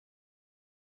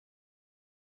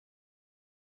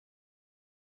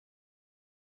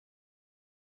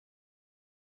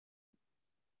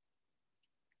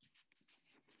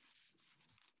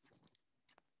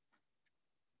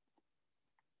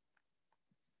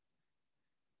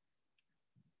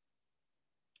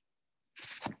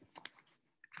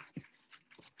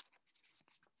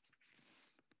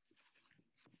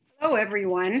Hello,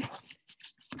 everyone.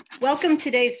 Welcome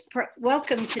to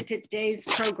today's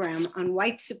program on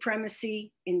white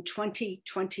supremacy in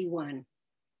 2021,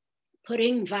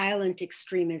 putting violent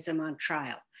extremism on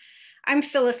trial. I'm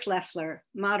Phyllis Leffler,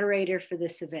 moderator for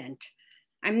this event.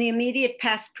 I'm the immediate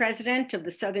past president of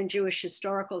the Southern Jewish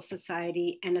Historical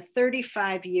Society and a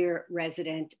 35-year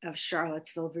resident of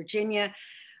Charlottesville, Virginia,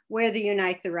 where the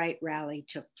Unite the Right rally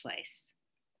took place.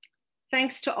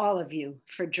 Thanks to all of you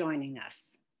for joining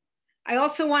us. I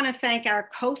also want to thank our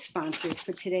co-sponsors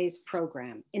for today's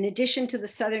program. In addition to the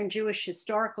Southern Jewish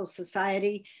Historical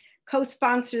Society,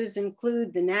 co-sponsors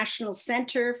include the National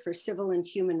Center for Civil and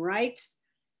Human Rights,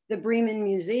 the Bremen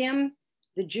Museum,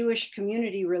 the Jewish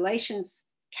Community Relations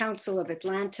Council of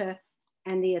Atlanta,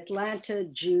 and the Atlanta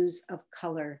Jews of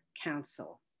Color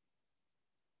Council.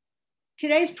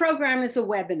 Today's program is a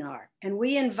webinar, and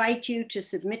we invite you to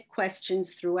submit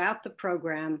questions throughout the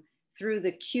program through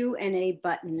the Q&A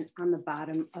button on the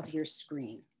bottom of your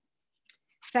screen.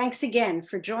 Thanks again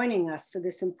for joining us for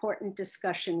this important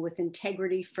discussion with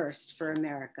Integrity First for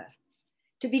America.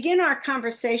 To begin our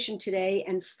conversation today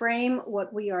and frame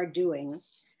what we are doing,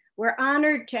 we're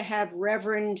honored to have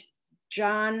Reverend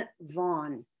John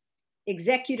Vaughn,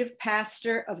 Executive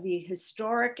Pastor of the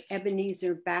historic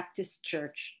Ebenezer Baptist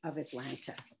Church of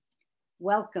Atlanta.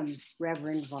 Welcome,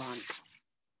 Reverend Vaughn.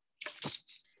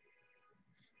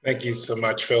 Thank you so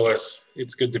much, Phyllis.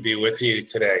 It's good to be with you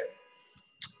today.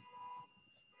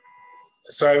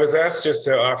 So I was asked just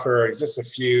to offer just a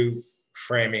few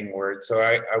framing words. So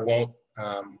I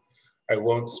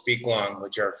won't speak long,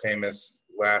 which are famous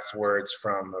last words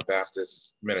from a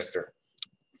Baptist minister.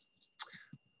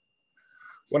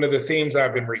 One of the themes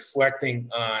I've been reflecting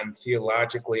on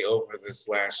theologically over this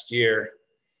last year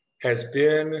has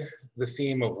been the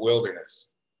theme of wilderness.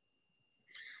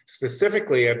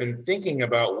 Specifically, I've been thinking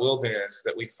about wilderness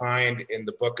that we find in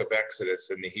the book of Exodus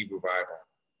in the Hebrew Bible.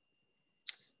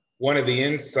 One of the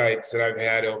insights that I've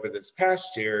had over this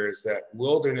past year is that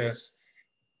wilderness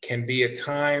can be a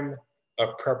time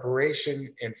of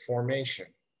preparation and formation.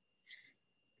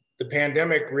 The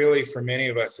pandemic really, for many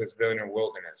of us, has been a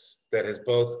wilderness that has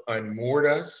both unmoored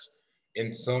us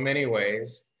in so many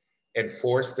ways and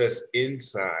forced us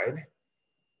inside.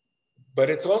 But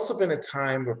it's also been a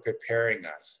time of preparing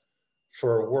us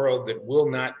for a world that will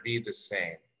not be the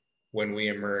same when we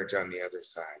emerge on the other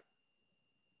side.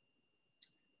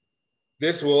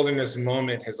 This wilderness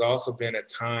moment has also been a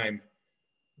time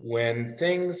when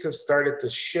things have started to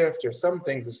shift, or some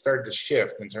things have started to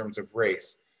shift in terms of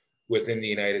race within the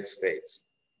United States.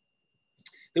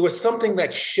 There was something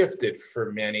that shifted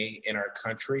for many in our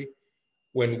country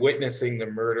when witnessing the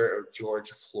murder of George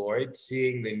Floyd,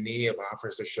 seeing the knee of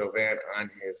Officer Chauvin on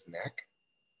his neck.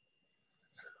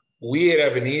 We at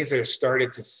Ebenezer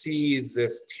started to see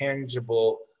this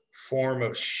tangible form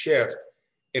of shift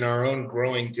in our own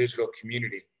growing digital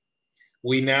community.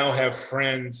 We now have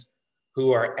friends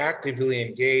who are actively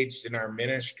engaged in our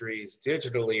ministries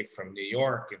digitally from New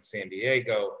York and San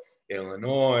Diego,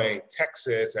 Illinois,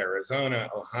 Texas, Arizona,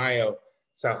 Ohio,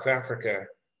 South Africa,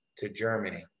 to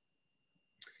Germany.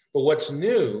 But what's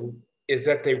new is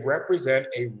that they represent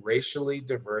a racially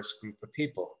diverse group of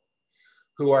people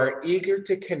who are eager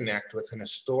to connect with an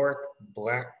historic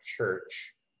Black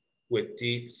church with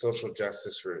deep social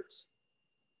justice roots.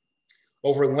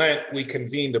 Over Lent, we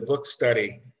convened a book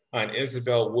study on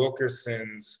Isabel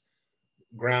Wilkerson's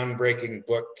groundbreaking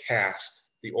book, Caste: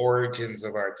 The Origins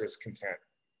of Our Discontent.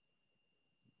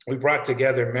 We brought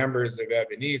together members of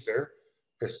Ebenezer,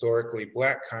 historically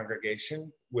Black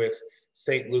congregation, with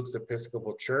St. Luke's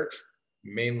Episcopal Church,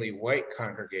 mainly white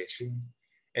congregation,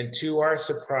 and to our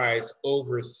surprise,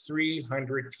 over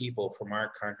 300 people from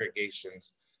our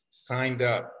congregations signed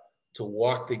up to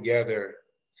walk together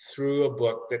through a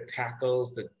book that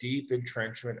tackles the deep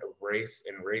entrenchment of race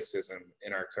and racism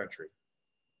in our country.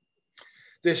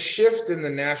 This shift in the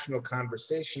national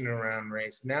conversation around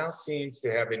race now seems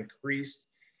to have increased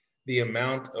the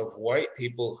amount of white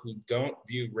people who don't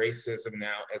view racism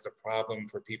now as a problem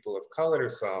for people of color to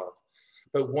solve,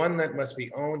 but one that must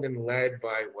be owned and led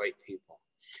by white people.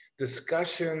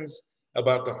 Discussions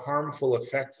about the harmful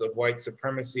effects of white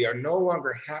supremacy are no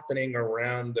longer happening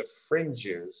around the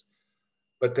fringes,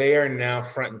 but they are now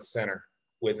front and center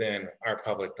within our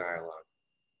public dialogue.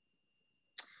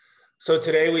 So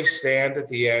today we stand at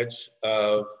the edge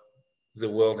of the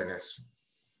wilderness.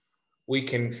 We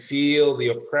can feel the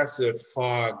oppressive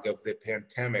fog of the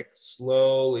pandemic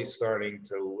slowly starting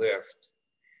to lift.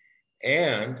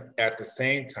 And at the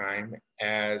same time,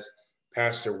 as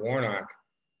Pastor Warnock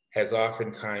has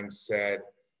oftentimes said,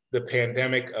 the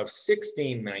pandemic of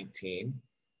 1619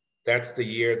 That's the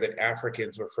year that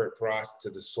Africans were first brought to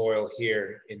the soil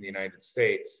here in the United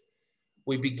States.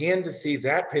 We began to see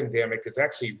that pandemic is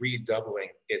actually redoubling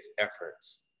its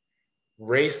efforts.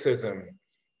 Racism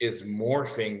is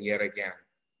morphing yet again.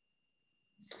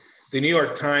 The New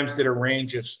York Times did a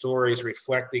range of stories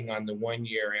reflecting on the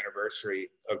 1-year anniversary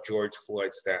of George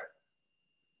Floyd's death.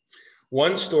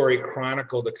 One story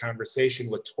chronicled a conversation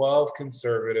with 12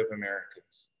 conservative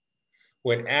Americans.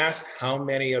 When asked how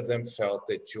many of them felt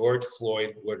that George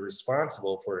Floyd was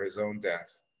responsible for his own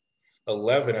death,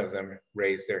 11 of them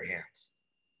raised their hands.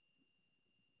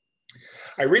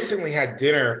 I recently had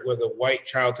dinner with a white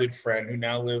childhood friend who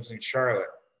now lives in Charlotte.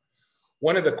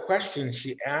 One of the questions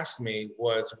she asked me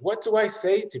was, what do I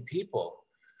say to people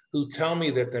who tell me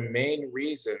that the main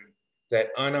reason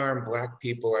that unarmed Black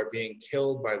people are being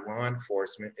killed by law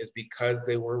enforcement is because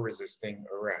they were resisting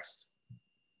arrest?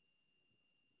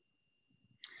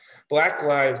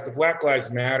 The Black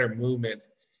Lives Matter movement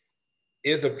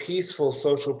is a peaceful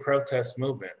social protest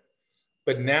movement,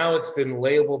 but now it's been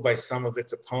labeled by some of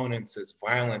its opponents as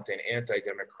violent and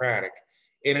anti-democratic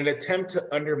in an attempt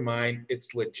to undermine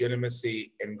its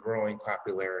legitimacy and growing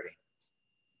popularity.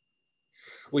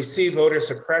 We see voter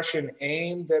suppression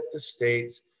aimed at the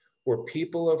states where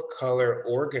people of color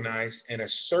organized and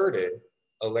asserted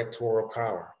electoral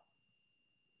power.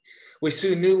 We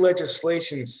see new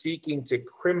legislation seeking to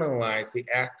criminalize the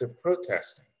act of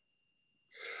protesting.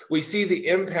 We see the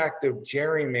impact of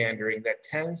gerrymandering that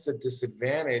tends to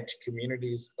disadvantage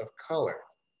communities of color.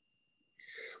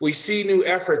 We see new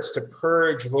efforts to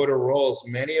purge voter rolls,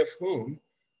 many of whom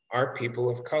are people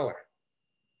of color.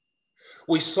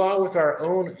 We saw with our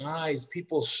own eyes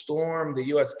people storm the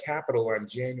US Capitol on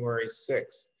January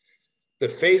 6th. The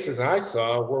faces I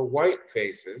saw were white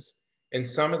faces, and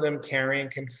some of them carrying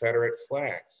Confederate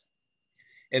flags.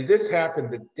 And this happened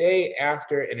the day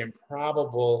after an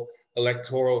improbable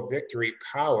electoral victory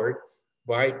powered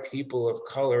by people of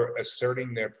color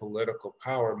asserting their political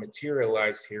power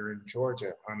materialized here in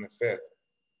Georgia on the 5th.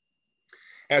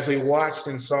 As we watched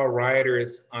and saw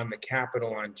rioters on the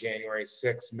Capitol on January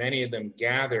 6th, many of them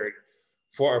gathered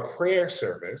for a prayer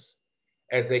service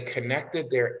as they connected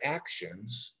their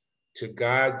actions to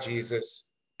God, Jesus,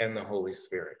 and the Holy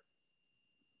Spirit.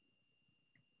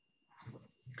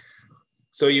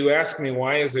 So you ask me,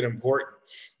 why is it important,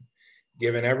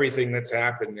 given everything that's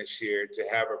happened this year, to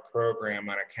have a program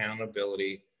on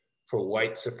accountability for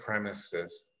white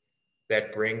supremacists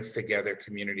that brings together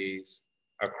communities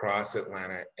across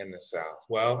Atlanta and the South?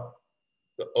 Well,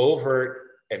 the overt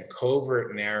and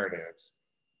covert narratives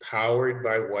powered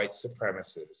by white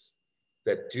supremacists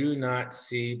that do not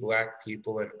see Black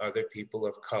people and other people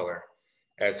of color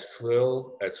as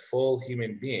full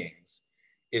human beings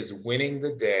is winning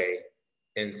the day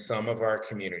in some of our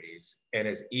communities and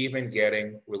is even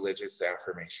getting religious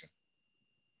affirmation.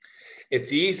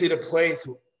 It's easy to place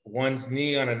one's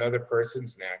knee on another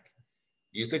person's neck,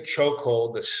 use a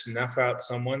chokehold to snuff out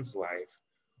someone's life,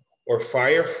 or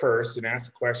fire first and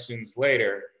ask questions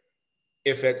later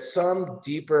if at some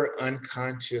deeper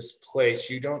unconscious place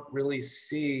you don't really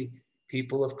see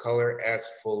people of color as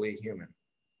fully human.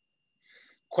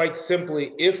 Quite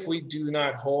simply, if we do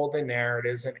not hold the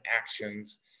narratives and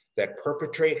actions that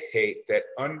perpetrate hate, that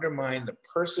undermine the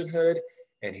personhood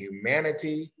and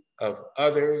humanity of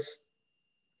others,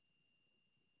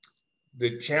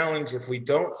 the challenge, if we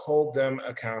don't hold them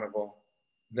accountable,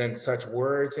 then such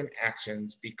words and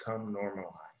actions become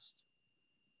normalized.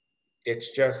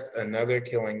 It's just another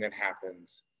killing that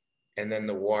happens, and then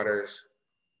the waters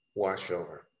wash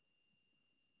over.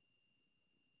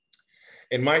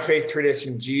 In my faith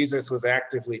tradition, Jesus was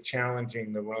actively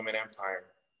challenging the Roman Empire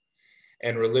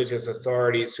and religious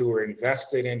authorities who were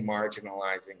invested in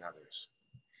marginalizing others.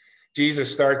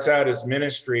 Jesus starts out his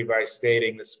ministry by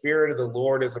stating, "The Spirit of the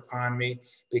Lord is upon me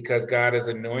because God has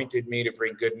anointed me to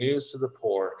bring good news to the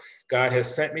poor. God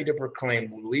has sent me to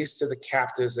proclaim release to the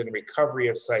captives and recovery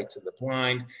of sight to the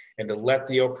blind, and to let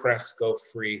the oppressed go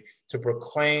free, to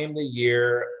proclaim the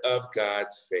year of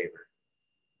God's favor."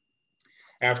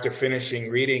 After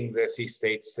finishing reading this, he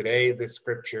states, "Today this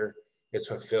scripture is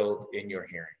fulfilled in your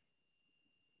hearing."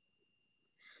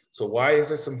 So why is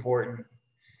this important?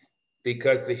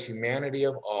 Because the humanity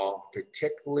of all,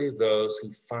 particularly those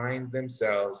who find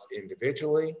themselves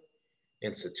individually,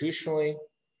 institutionally,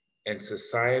 and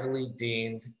societally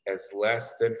deemed as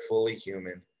less than fully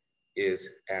human,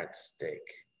 is at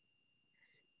stake.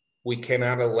 We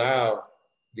cannot allow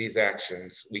these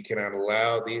actions, we cannot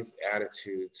allow these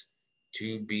attitudes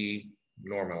to be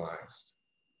normalized.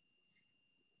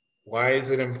 Why is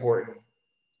it important?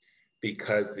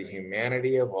 because the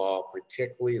humanity of all,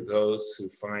 particularly those who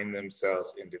find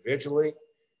themselves individually,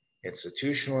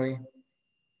 institutionally,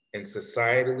 and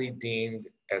societally deemed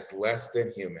as less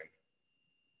than human,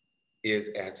 is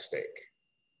at stake.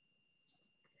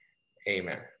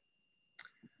 Amen.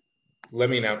 Let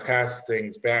me now pass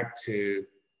things back to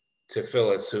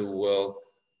Phyllis, who will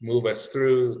move us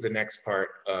through the next part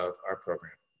of our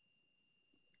program.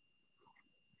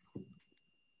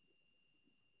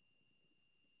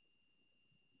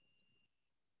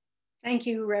 Thank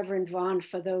you, Reverend Vaughn,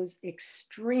 for those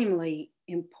extremely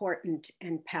important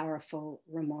and powerful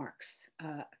remarks.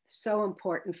 So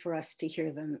important for us to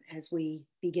hear them as we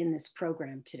begin this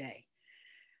program today.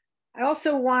 I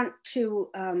also want to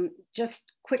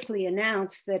just quickly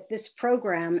announce that this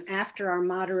program, after our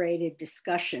moderated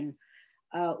discussion,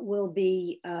 we will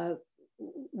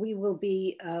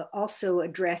be also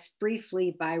addressed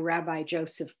briefly by Rabbi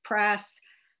Joseph Prass,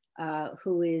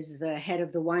 who is the head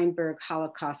of the Weinberg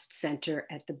Holocaust Center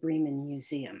at the Bremen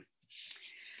Museum.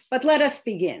 But let us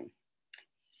begin.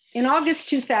 In August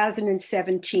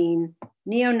 2017,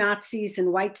 neo-Nazis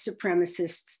and white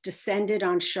supremacists descended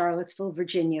on Charlottesville,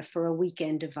 Virginia for a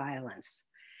weekend of violence.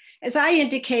 As I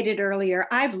indicated earlier,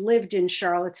 I've lived in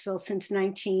Charlottesville since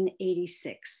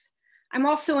 1986. I'm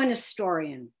also an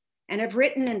historian and have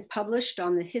written and published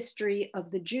on the history of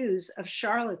the Jews of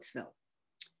Charlottesville.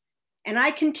 And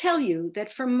I can tell you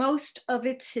that for most of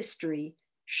its history,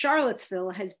 Charlottesville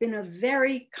has been a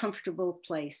very comfortable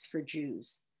place for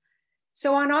Jews.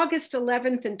 So on August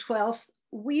 11th and 12th,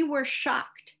 we were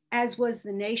shocked, as was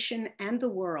the nation and the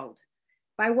world,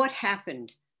 by what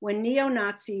happened when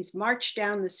neo-Nazis marched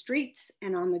down the streets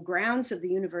and on the grounds of the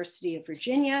University of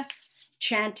Virginia,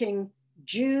 chanting,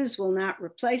 "Jews will not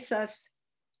replace us,"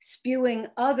 spewing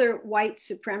other white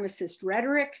supremacist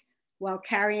rhetoric while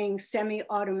carrying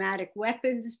semi-automatic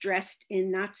weapons dressed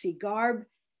in Nazi garb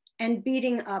and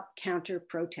beating up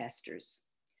counter-protesters.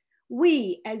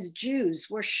 We, as Jews,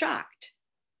 were shocked,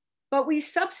 but we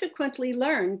subsequently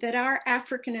learned that our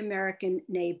African-American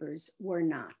neighbors were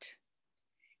not,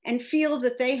 and feel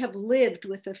that they have lived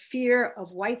with a fear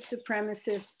of white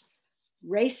supremacists,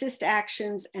 racist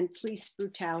actions, and police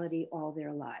brutality all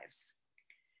their lives.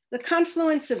 The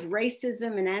confluence of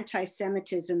racism and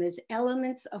anti-Semitism as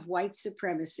elements of white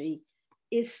supremacy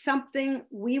is something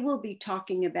we will be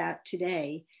talking about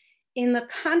today in the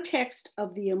context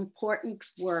of the important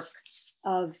work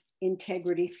of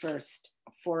Integrity First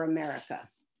for America.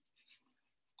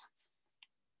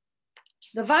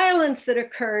 The violence that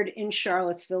occurred in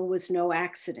Charlottesville was no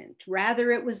accident.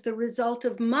 Rather, it was the result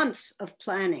of months of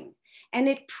planning, and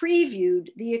it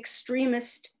previewed the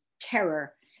extremist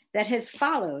terror that has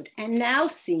followed and now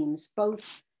seems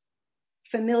both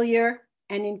familiar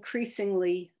and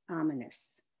increasingly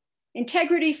ominous.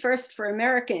 Integrity First for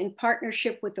America, in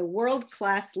partnership with a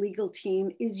world-class legal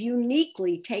team, is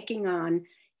uniquely taking on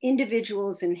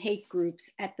individuals and hate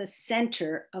groups at the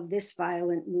center of this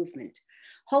violent movement,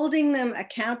 holding them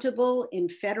accountable in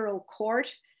federal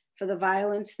court for the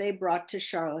violence they brought to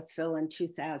Charlottesville in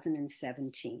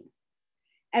 2017.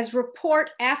 As report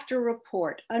after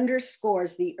report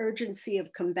underscores the urgency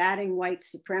of combating white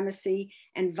supremacy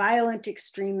and violent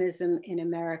extremism in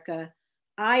America,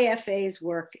 IFA's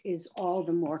work is all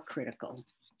the more critical.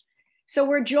 So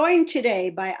we're joined today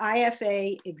by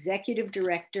IFA Executive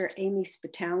Director Amy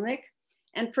Spitalnick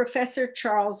and Professor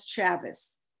Charles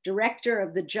Chavis, Director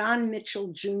of the John Mitchell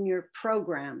Jr.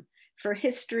 Program for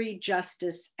History,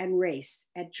 Justice, and Race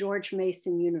at George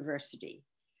Mason University,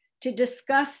 to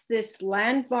discuss this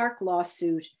landmark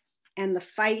lawsuit and the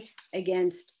fight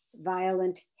against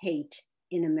violent hate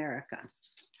in America.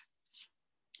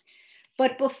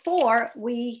 But before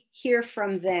we hear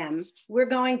from them, we're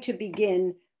going to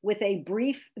begin with a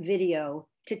brief video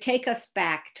to take us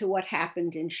back to what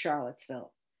happened in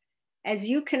Charlottesville. As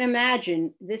you can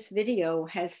imagine, this video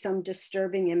has some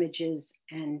disturbing images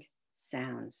and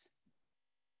sounds.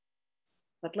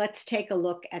 But let's take a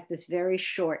look at this very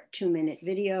short 2-minute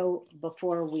video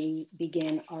before we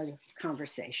begin our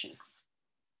conversation.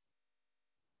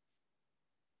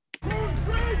 Who's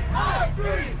free? I'm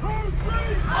free! Who's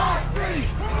free? I'm free!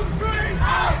 Who's free?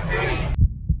 I'm free!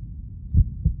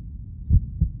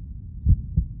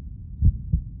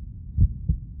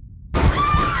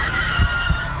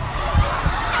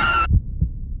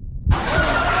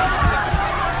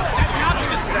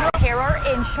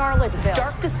 In Charlottesville.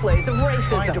 Stark displays of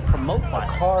racism. Trying to promote a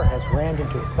car has rammed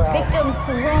into a crowd. Victims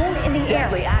thrown in the air.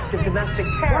 Deadly act of domestic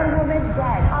terror. One woman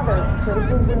dead, others killed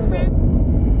in wounded.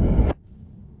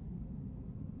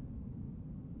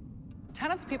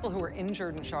 10th people who were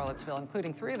injured in Charlottesville,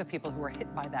 including 3 of the people who were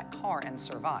hit by that car and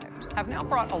survived, have now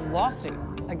brought a lawsuit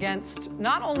against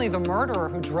not only the murderer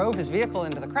who drove his vehicle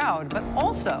into the crowd, but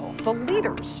also the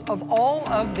leaders of all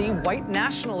of the white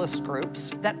nationalist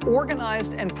groups that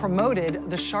organized and promoted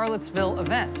the Charlottesville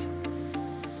event.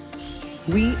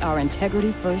 We are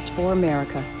Integrity First for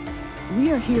America. We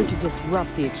are here to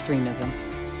disrupt the extremism,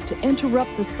 to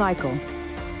interrupt the cycle,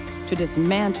 to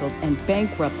dismantle and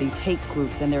bankrupt these hate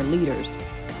groups and their leaders,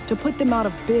 to put them out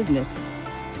of business,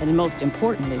 and most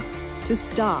importantly, to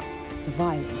stop the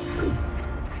violence.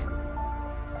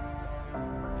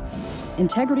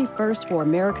 Integrity First for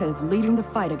America is leading the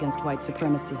fight against white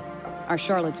supremacy. Our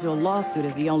Charlottesville lawsuit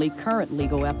is the only current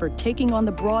legal effort taking on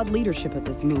the broad leadership of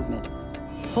this movement,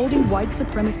 holding white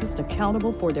supremacists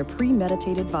accountable for their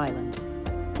premeditated violence.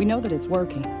 We know that it's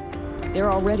working.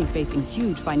 They're already facing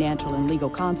huge financial and legal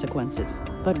consequences.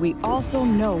 But we also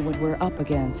know what we're up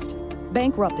against.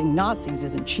 Bankrupting Nazis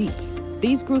isn't cheap.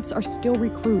 These groups are still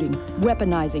recruiting,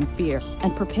 weaponizing fear,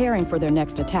 and preparing for their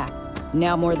next attack.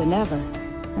 Now more than ever,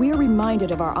 we are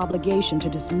reminded of our obligation to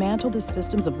dismantle the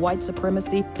systems of white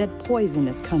supremacy that poison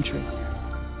this country.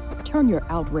 Turn your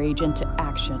outrage into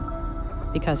action,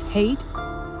 because hate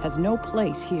has no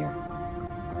place here.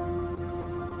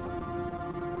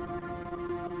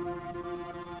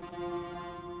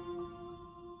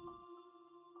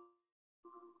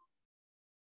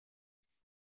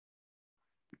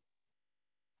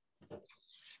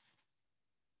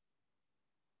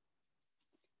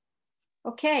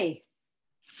 Okay,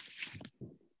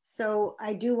 so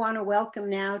I do want to welcome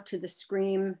now to the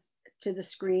screen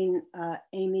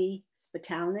Amy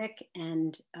Spitalnick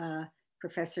and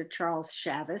Professor Charles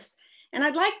Chavis. And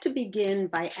I'd like to begin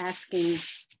by asking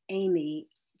Amy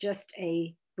just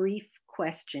a brief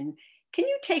question. Can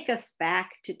you take us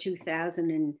back to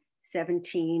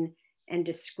 2017 and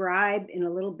describe in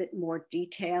a little bit more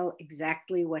detail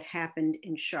exactly what happened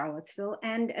in Charlottesville?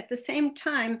 And at the same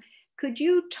time, could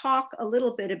you talk a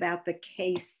little bit about the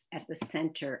case at the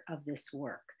center of this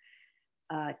work?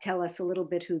 Tell us a little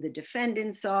bit who the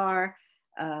defendants are,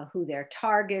 who their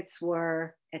targets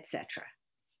were, etc.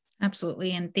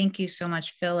 Absolutely. And thank you so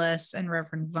much, Phyllis and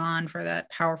Reverend Vaughn, for that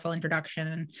powerful introduction.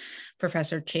 And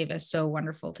Professor Chavis, so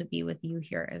wonderful to be with you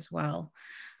here as well.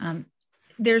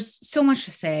 There's so much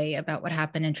to say about what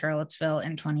happened in Charlottesville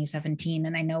in 2017,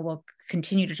 and I know we'll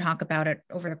continue to talk about it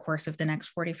over the course of the next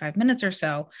 45 minutes or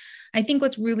so. I think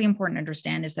what's really important to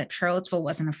understand is that Charlottesville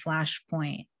wasn't a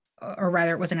flashpoint, or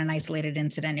rather it wasn't an isolated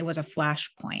incident, it was a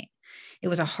flashpoint. It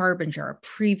was a harbinger, a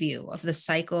preview of the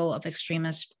cycle of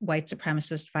extremist white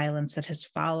supremacist violence that has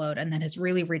followed and that has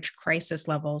really reached crisis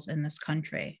levels in this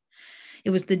country. It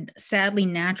was the sadly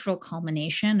natural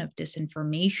culmination of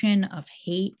disinformation, of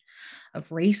hate, of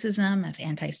racism, of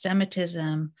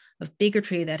anti-Semitism, of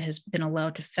bigotry that has been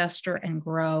allowed to fester and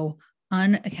grow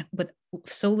with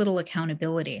so little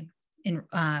accountability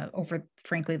over,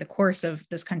 frankly, the course of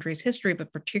this country's history,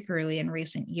 but particularly in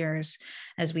recent years,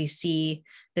 as we see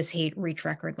this hate reach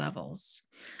record levels.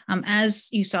 As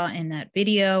you saw in that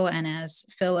video, and as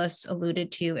Phyllis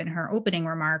alluded to in her opening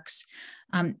remarks,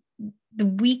 the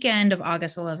weekend of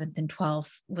August 11th and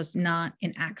 12th was not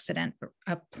an accident, but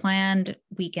a planned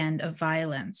weekend of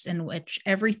violence in which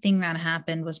everything that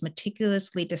happened was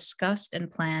meticulously discussed and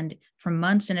planned for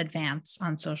months in advance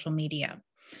on social media.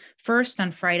 First,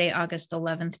 on Friday, August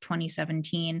 11th,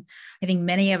 2017, I think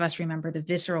many of us remember the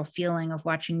visceral feeling of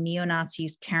watching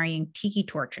neo-Nazis carrying tiki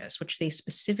torches, which they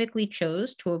specifically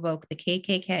chose to evoke the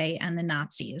KKK and the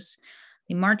Nazis.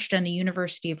 They marched on the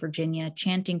University of Virginia,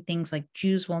 chanting things like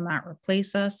 "Jews will not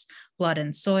replace us," "Blood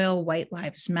and soil," "White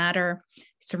lives matter." They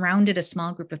surrounded a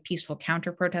small group of peaceful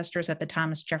counter-protesters at the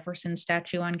Thomas Jefferson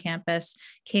statue on campus,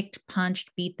 kicked,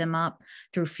 punched, beat them up,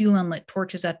 threw fuel and lit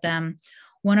torches at them.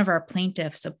 One of our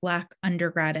plaintiffs, a Black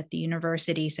undergrad at the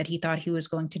university, said he thought he was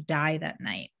going to die that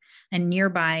night. And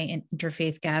nearby an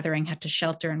interfaith gathering had to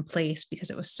shelter in place because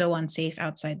it was so unsafe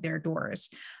outside their doors.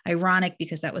 Ironic,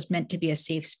 because that was meant to be a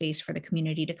safe space for the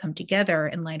community to come together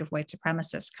in light of white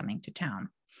supremacists coming to town.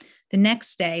 The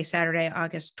next day, Saturday,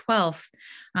 August 12th,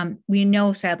 we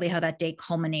know sadly how that day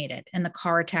culminated in the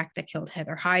car attack that killed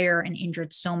Heather Heyer and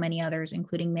injured so many others,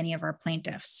 including many of our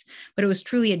plaintiffs. But it was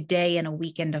truly a day and a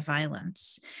weekend of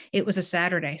violence. It was a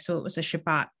Saturday, so it was a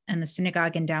Shabbat, and the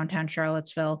synagogue in downtown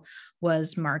Charlottesville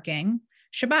was marking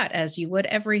Shabbat, as you would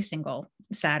every single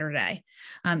Saturday.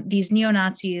 These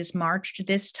neo-Nazis marched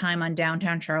this time on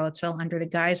downtown Charlottesville under the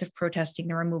guise of protesting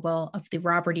the removal of the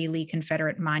Robert E. Lee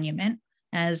Confederate Monument.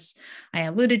 As I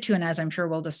alluded to, and as I'm sure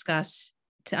we'll discuss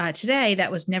today,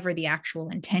 that was never the actual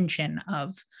intention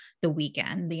of the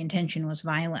weekend. The intention was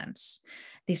violence.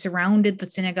 They surrounded the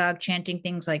synagogue, chanting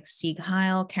things like Sieg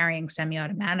Heil, carrying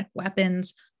semi-automatic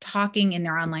weapons, talking in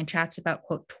their online chats about,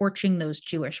 quote, torching those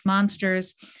Jewish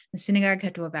monsters. The synagogue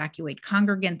had to evacuate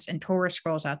congregants and Torah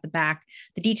scrolls out the back.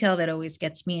 The detail that always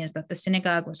gets me is that the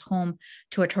synagogue was home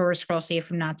to a Torah scroll saved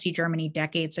from Nazi Germany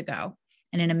decades ago.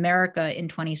 And in America in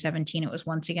 2017, it was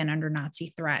once again under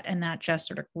Nazi threat. And that just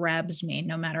sort of grabs me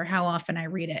no matter how often I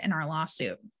read it in our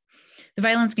lawsuit. The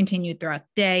violence continued throughout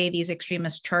the day. These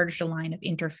extremists charged a line of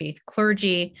interfaith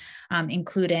clergy,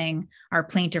 including our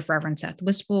plaintiff, Reverend Seth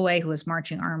Wispelway, who was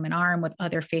marching arm in arm with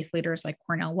other faith leaders like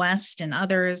Cornel West and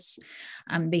others.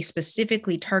 They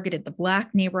specifically targeted the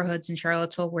Black neighborhoods in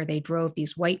Charlottesville, where they drove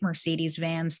these white Mercedes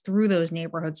vans through those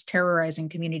neighborhoods, terrorizing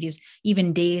communities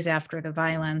even days after the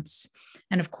violence.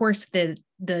 And of course, the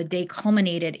day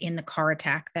culminated in the car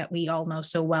attack that we all know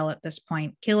so well at this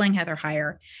point, killing Heather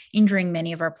Heyer, injuring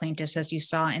many of our plaintiffs, as you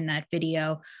saw in that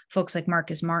video. Folks like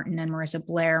Marcus Martin and Marissa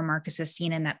Blair. Marcus is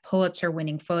seen in that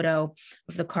Pulitzer-winning photo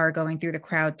of the car going through the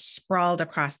crowd, sprawled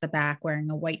across the back, wearing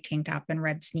a white tank top and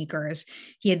red sneakers.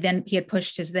 He had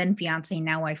pushed his then fiance,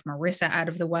 now wife Marissa, out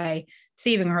of the way,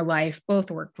 saving her life. Both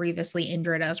were grievously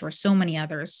injured, as were so many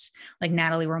others, like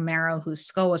Natalie Romero, whose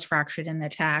skull was fractured in the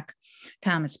attack,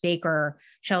 Thomas Baker,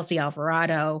 Chelsea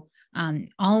Alvarado.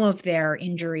 All of their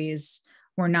injuries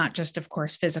were not just, of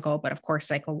course, physical, but of course,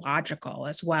 psychological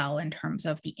as well, in terms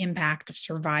of the impact of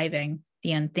surviving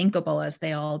the unthinkable, as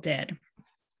they all did.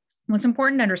 What's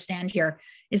important to understand here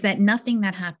is that nothing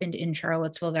that happened in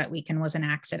Charlottesville that weekend was an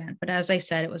accident. But as I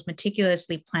said, it was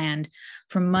meticulously planned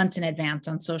for months in advance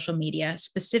on social media,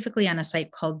 specifically on a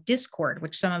site called Discord,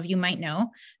 which some of you might know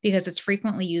because it's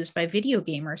frequently used by video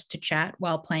gamers to chat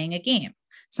while playing a game.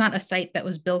 It's not a site that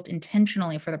was built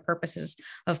intentionally for the purposes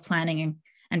of planning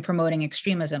and promoting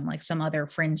extremism like some other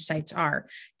fringe sites are.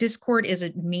 Discord is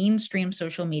a mainstream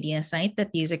social media site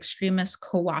that these extremists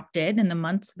co-opted in the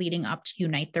months leading up to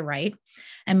Unite the Right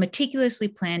and meticulously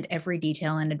planned every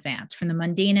detail in advance, from the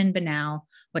mundane and banal,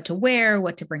 what to wear,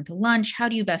 what to bring to lunch, how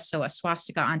do you best sew a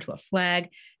swastika onto a flag.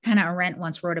 Hannah Arendt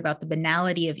once wrote about the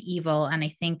banality of evil, and I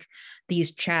think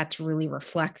these chats really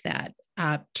reflect that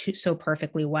so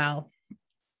perfectly well.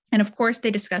 And of course,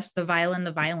 they discuss the vile and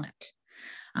the violent.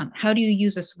 How do you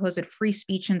use a supposed free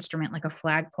speech instrument like a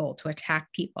flagpole to attack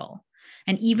people?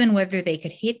 And even whether they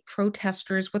could hit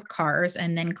protesters with cars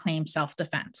and then claim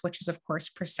self-defense, which is, of course,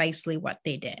 precisely what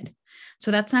they did.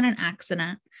 So that's not an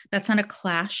accident. That's not a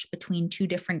clash between two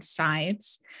different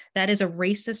sides. That is a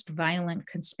racist, violent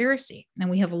conspiracy. And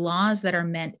we have laws that are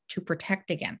meant to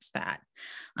protect against that.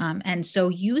 And so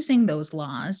using those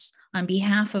laws on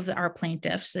behalf of our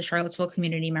plaintiffs, the Charlottesville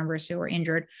community members who were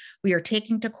injured, we are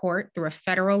taking to court through a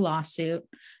federal lawsuit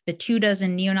the 24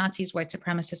 neo-Nazis, white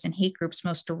supremacists, and hate groups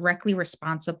most directly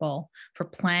responsible for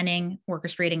planning,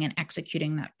 orchestrating, and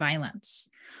executing that violence.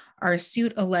 Our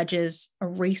suit alleges a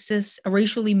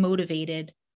racially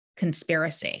motivated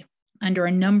conspiracy under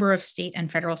a number of state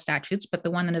and federal statutes, but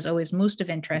the one that is always most of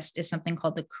interest is something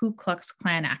called the Ku Klux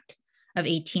Klan Act of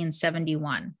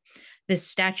 1871. This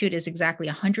statute is exactly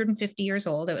 150 years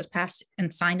old. It was passed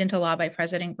and signed into law by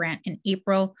President Grant in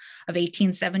April of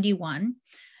 1871,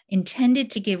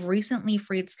 intended to give recently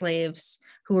freed slaves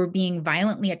who were being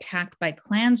violently attacked by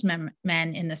Klansmen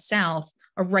in the South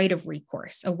a right of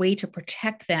recourse, a way to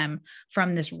protect them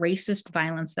from this racist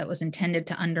violence that was intended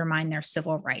to undermine their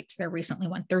civil rights, their recently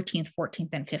won 13th, 14th,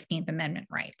 and 15th Amendment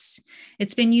rights.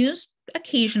 It's been used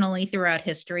occasionally throughout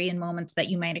history in moments that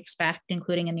you might expect,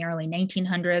 including in the early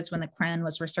 1900s when the Klan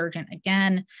was resurgent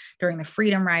again, during the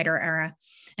Freedom Rider era.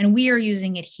 And we are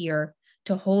using it here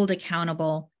to hold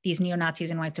accountable these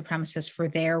neo-Nazis and white supremacists for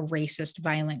their racist,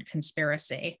 violent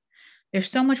conspiracy. There's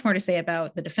so much more to say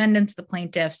about the defendants, the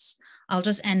plaintiffs. I'll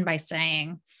just end by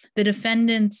saying the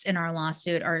defendants in our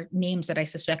lawsuit are names that I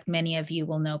suspect many of you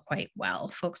will know quite well.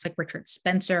 Folks like Richard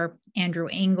Spencer, Andrew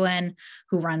Anglin,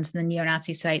 who runs the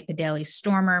neo-Nazi site, The Daily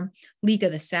Stormer, League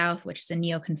of the South, which is a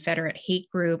neo-Confederate hate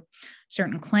group,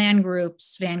 certain Klan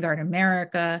groups, Vanguard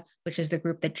America, which is the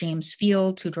group that James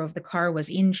Fields, who drove the car, was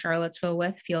in Charlottesville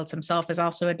with. Fields himself is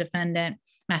also a defendant.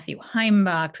 Matthew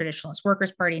Heimbach, Traditionalist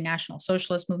Workers' Party, National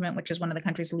Socialist Movement, which is one of the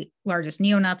country's largest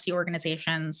neo-Nazi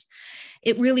organizations.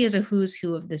 It really is a who's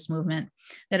who of this movement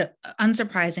that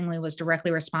unsurprisingly was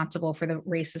directly responsible for the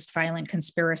racist, violent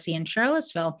conspiracy in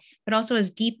Charlottesville, but also has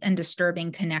deep and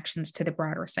disturbing connections to the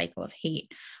broader cycle of hate.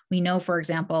 We know, for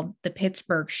example, the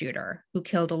Pittsburgh shooter who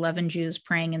killed 11 Jews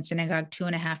praying in synagogue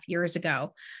 2.5 years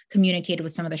ago communicated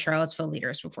with some of the Charlottesville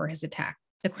leaders before his attack.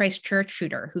 The Christchurch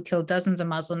shooter who killed dozens of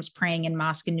Muslims praying in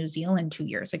mosque in New Zealand 2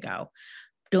 years ago,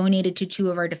 donated to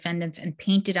two of our defendants and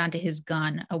painted onto his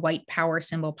gun a white power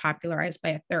symbol popularized by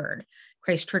a third,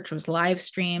 Christchurch was live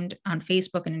streamed on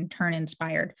Facebook and in turn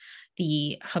inspired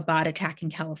the Chabad attack in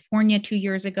California 2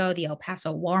 years ago, the El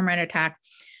Paso Walmart attack,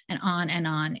 and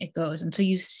on it goes. And so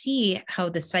you see how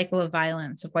the cycle of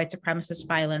violence, of white supremacist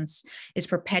violence, is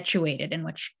perpetuated, in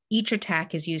which each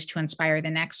attack is used to inspire the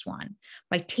next one.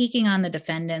 By taking on the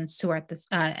defendants who are at this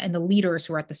and the leaders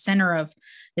who are at the center of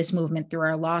this movement through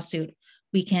our lawsuit,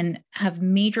 we can have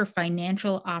major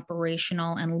financial,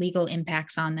 operational, and legal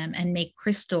impacts on them and make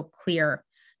crystal clear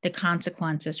the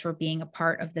consequences for being a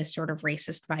part of this sort of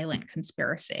racist, violent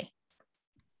conspiracy.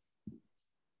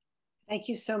 Thank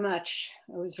you so much.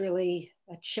 It was really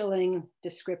a chilling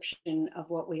description of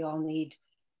what we all need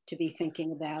to be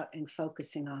thinking about and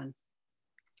focusing on.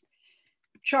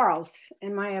 Charles,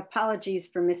 and my apologies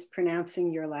for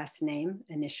mispronouncing your last name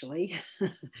initially.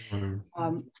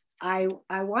 I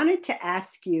wanted to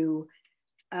ask you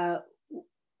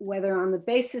whether, on the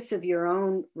basis of your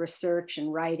own research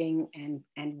and writing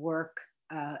and work,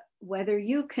 whether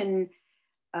you can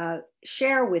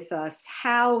share with us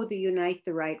how the Unite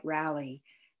the Right rally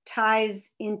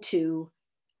ties into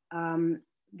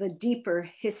the deeper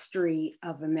history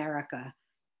of America.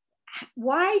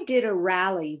 Why did a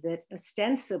rally that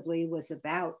ostensibly was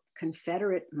about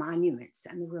Confederate monuments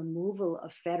and the removal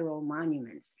of federal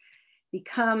monuments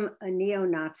become a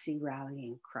neo-Nazi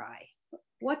rallying cry?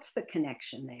 What's the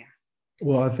connection there?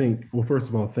 Well, I think, well, first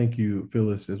of all, thank you,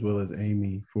 Phyllis, as well as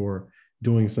Amy, for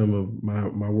doing some of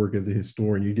my work as a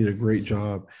historian. You did a great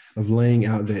job of laying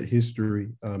out that history.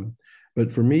 But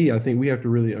for me, I think we have to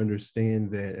really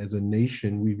understand that as a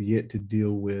nation, we've yet to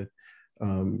deal with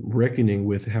reckoning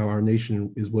with how our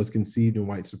nation was conceived in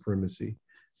white supremacy,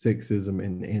 sexism,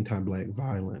 and anti-Black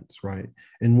violence, right?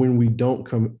 And when we don't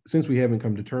since we haven't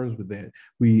come to terms with that,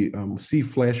 we see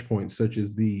flashpoints such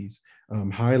as these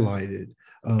highlighted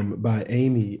by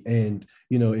Amy, and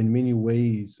in many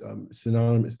ways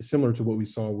similar to what we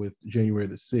saw with January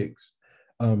the 6th.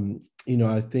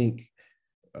 I think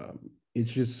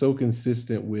it's just so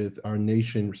consistent with our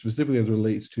nation, specifically as it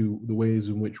relates to the ways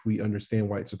in which we understand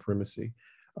white supremacy,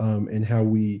 and how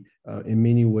we, in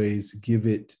many ways, give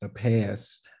it a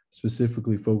pass,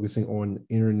 specifically focusing on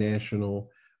international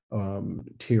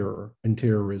terror and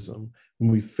terrorism,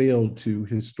 when we failed to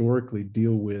historically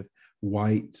deal with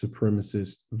white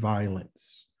supremacist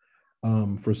violence.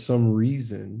 For some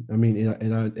reason, I mean,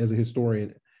 and I, as a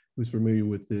historian who's familiar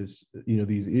with this,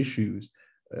 these issues,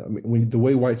 when the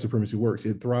way white supremacy works,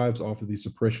 it thrives off of the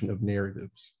suppression of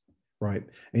narratives, right?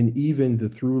 And even the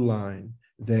through line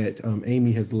that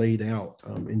Amy has laid out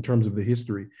in terms of the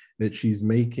history that she's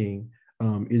making,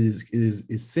 it is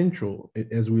essential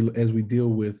as we deal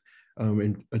with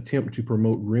and attempt to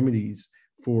promote remedies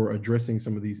for addressing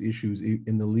some of these issues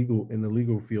in the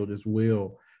legal field as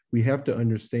well. We have to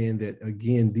understand that,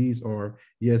 again, these are,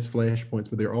 yes, flashpoints,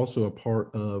 but they're also a part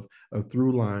of a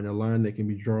through line, a line that can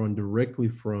be drawn directly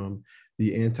from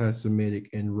the anti-Semitic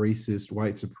and racist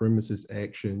white supremacist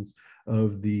actions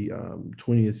of the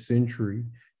 20th century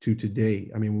to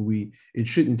today. I mean, it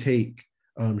shouldn't take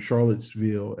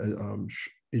Charlottesville,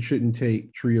 it shouldn't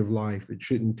take Tree of Life, it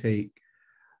shouldn't take,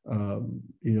 the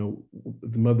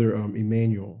Mother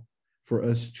Emmanuel for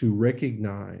us to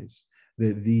recognize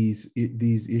that these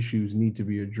issues need to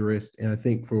be addressed. And I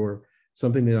think for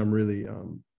something that I'm really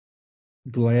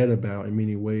glad about in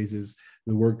many ways is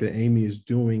the work that Amy is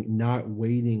doing, not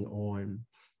waiting on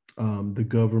the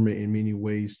government in many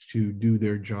ways to do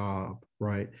their job,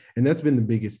 right? And that's been the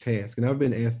biggest task. And I've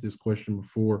been asked this question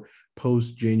before,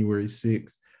 post January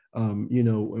 6th.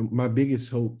 My biggest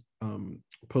hope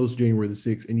post January the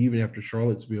 6th, and even after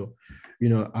Charlottesville,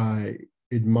 I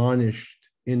admonished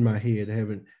in my head, I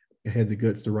haven't had the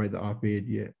guts to write the op-ed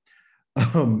yet,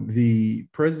 the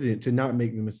president to not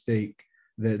make the mistake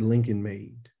that Lincoln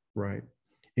made, right?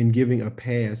 In giving a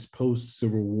pass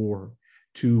post-Civil War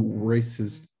to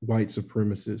racist white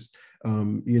supremacists,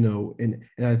 and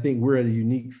I think we're at a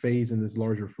unique phase in this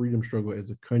larger freedom struggle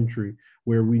as a country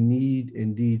where we need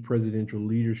indeed presidential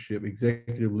leadership,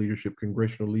 executive leadership,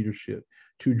 congressional leadership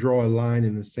to draw a line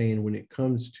in the sand when it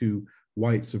comes to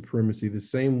white supremacy, the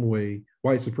same way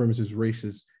white supremacist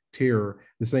racist terror,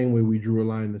 the same way we drew a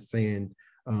line in the sand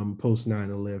post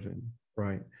 9/11,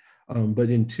 right? But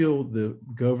until the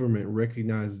government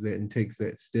recognizes that and takes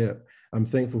that step, I'm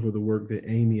thankful for the work that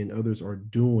Amy and others are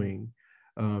doing.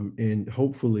 And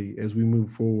hopefully, as we move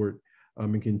forward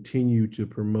and continue to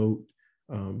promote,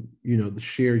 the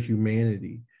shared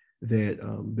humanity, that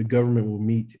the government will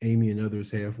meet Amy and others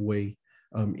halfway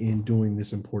in doing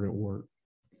this important work.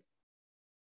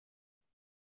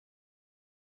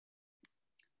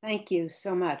 Thank you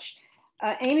so much.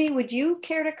 Amy, would you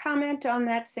care to comment on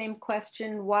that same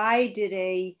question? Why did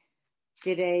a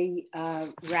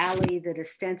rally that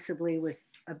ostensibly was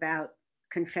about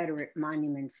Confederate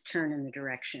monuments turn in the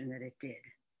direction that it did?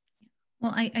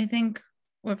 Well, I think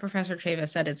what Professor Chavis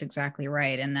said is exactly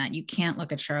right, in that you can't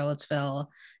look at Charlottesville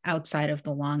outside of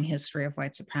the long history of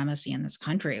white supremacy in this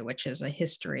country, which is a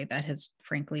history that has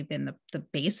frankly been the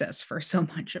basis for so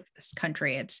much of this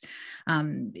country. It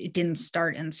didn't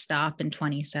start and stop in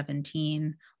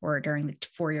 2017 or during the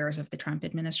 4 years of the Trump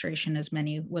administration, as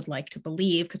many would like to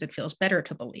believe, because it feels better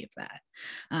to believe that.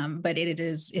 But it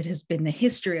has been the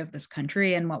history of this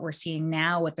country, and what we're seeing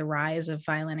now with the rise of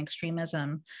violent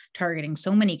extremism targeting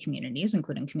so many communities,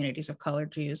 including communities of color,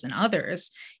 Jews, and others,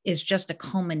 is just a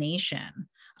culmination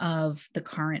of the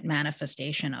current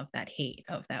manifestation of that hate,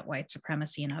 of that white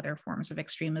supremacy and other forms of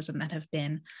extremism that have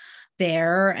been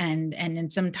there, and in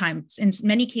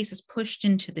many cases pushed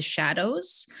into the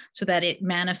shadows, so that it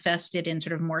manifested in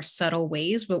sort of more subtle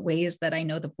ways, but ways that I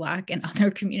know the Black and other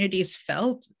communities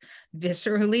felt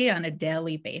viscerally on a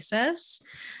daily basis.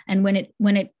 And when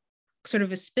it sort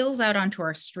of spills out onto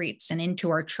our streets and into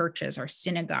our churches, our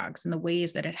synagogues, in the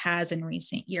ways that it has in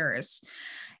recent years,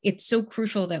 it's so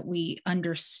crucial that we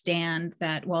understand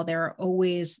that while there are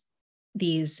always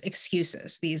these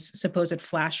excuses, these supposed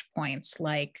flashpoints,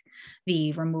 like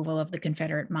the removal of the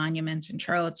Confederate monuments in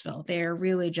Charlottesville, they're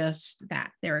really just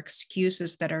that. They're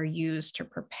excuses that are used to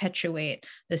perpetuate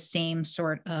the same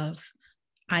sort of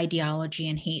ideology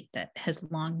and hate that has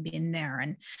long been there,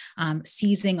 and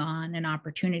seizing on an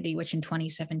opportunity, which in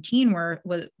 2017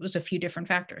 was a few different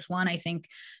factors. One, I think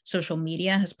social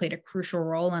media has played a crucial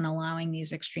role in allowing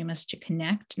these extremists to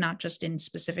connect, not just in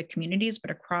specific communities,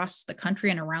 but across the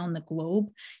country and around the globe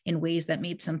in ways that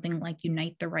made something like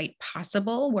Unite the Right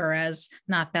possible, whereas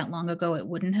not that long ago it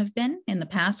wouldn't have been. In the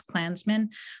past,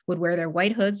 Klansmen would wear their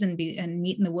white hoods and meet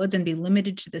in the woods and be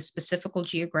limited to the specific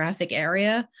geographic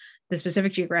area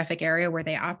where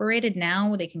they operated.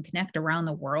 Now they can connect around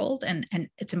the world. And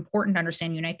it's important to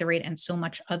understand Unite the Right and so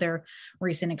much other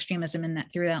recent extremism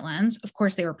through that lens. Of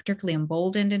course, they were particularly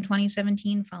emboldened in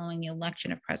 2017 following the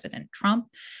election of President Trump,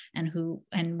 and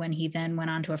when he then went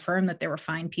on to affirm that there were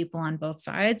fine people on both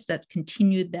sides, that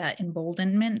continued that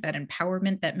emboldenment, that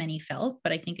empowerment that many felt.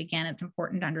 But I think, again, it's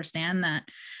important to understand that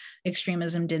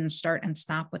extremism didn't start and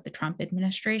stop with the Trump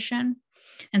administration.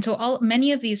 And so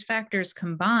many of these factors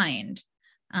combined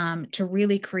to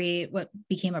really create what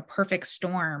became a perfect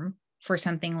storm for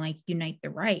something like Unite the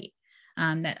Right,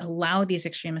 that allowed these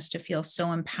extremists to feel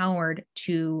so empowered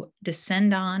to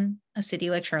descend on a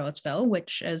city like Charlottesville,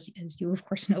 which, as you of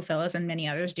course know, Phyllis, and many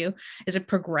others do, is a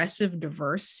progressive,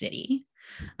 diverse city.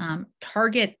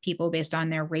 Target people based on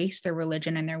their race, their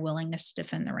religion, and their willingness to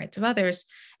defend the rights of others.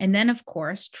 And then, of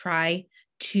course, try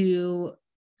to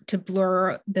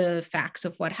blur the facts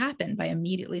of what happened by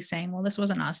immediately saying, well, this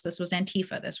wasn't us, this was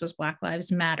Antifa, this was Black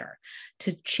Lives Matter,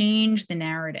 to change the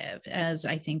narrative, as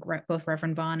I think both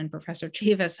Reverend Vaughn and Professor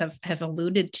Chavis have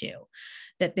alluded to,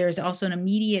 that there's also an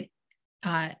immediate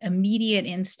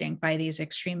instinct by these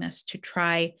extremists to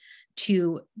try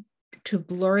to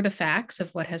blur the facts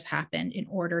of what has happened in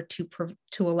order to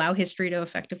allow history to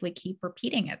effectively keep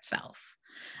repeating itself.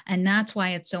 And that's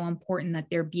why it's so important that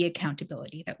there be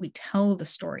accountability, that we tell the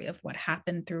story of what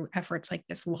happened through efforts like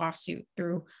this lawsuit,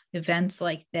 through events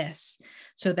like this,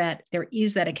 so that there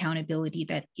is that accountability,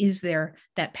 that is there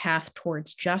that path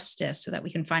towards justice, so that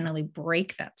we can finally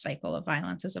break that cycle of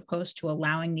violence, as opposed to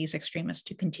allowing these extremists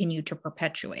to continue to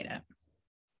perpetuate it.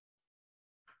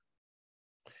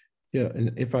 Yeah,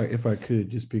 and if I could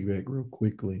just piggyback real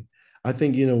quickly, I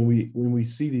think, you know, when we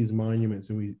see these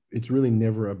monuments, and it's really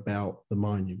never about the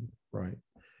monument, right?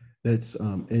 That's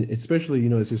and especially, you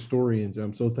know, as historians,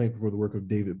 I'm so thankful for the work of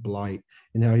David Blight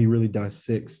and how he really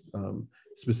dissects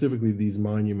specifically these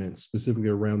monuments, specifically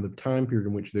around the time period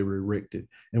in which they were erected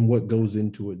and what goes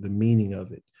into it, the meaning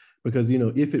of it. Because, you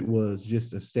know, if it was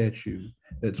just a statue,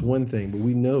 that's one thing, but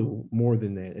we know more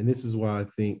than that. And this is why I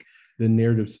think the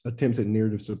attempts at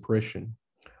narrative suppression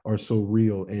are so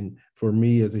real. And for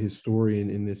me as a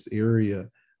historian in this area,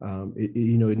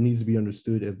 it needs to be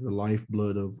understood as the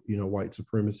lifeblood of, you know, white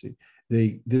supremacy.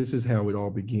 This is how it all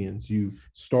begins. You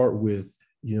start with,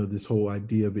 you know, this whole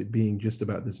idea of it being just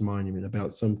about this monument,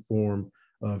 about some form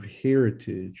of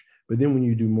heritage. But then when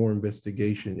you do more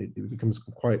investigation, it becomes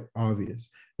quite obvious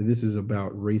that this is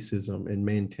about racism and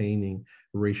maintaining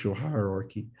racial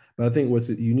hierarchy. But I think what's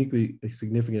uniquely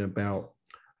significant about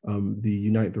the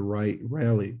Unite the Right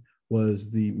rally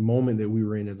was the moment that we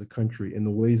were in as a country, and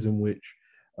the ways in which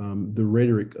the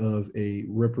rhetoric of a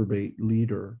reprobate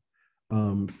leader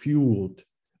fueled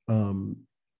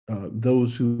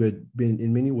those who had been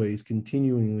in many ways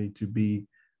continually to be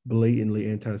blatantly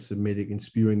anti-Semitic and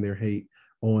spewing their hate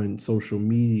on social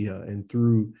media and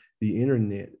through the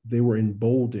internet, they were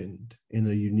emboldened in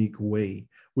a unique way,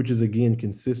 which is again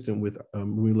consistent with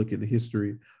when we look at the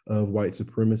history of white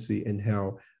supremacy and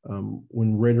how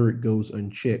when rhetoric goes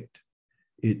unchecked,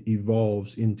 it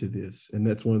evolves into this. And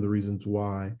that's one of the reasons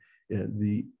why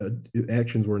the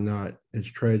actions were not as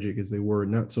tragic as they were,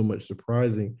 not so much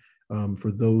surprising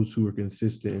for those who are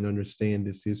consistent and understand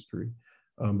this history.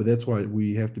 But that's why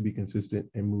we have to be consistent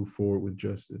and move forward with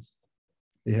justice.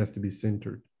 It has to be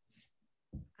centered.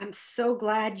 I'm so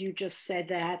glad you just said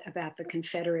that about the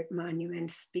Confederate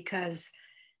monuments, because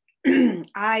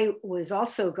I was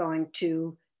also going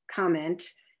to comment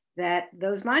that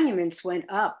those monuments went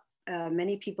up.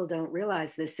 Many people don't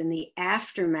realize this, in the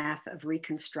aftermath of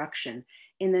Reconstruction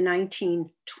in the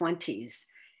 1920s.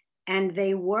 And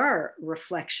they were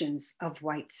reflections of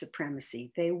white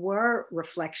supremacy. They were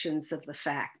reflections of the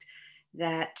fact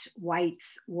that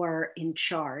whites were in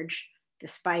charge,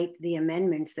 despite the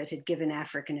amendments that had given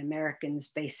African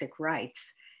Americans basic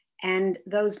rights. And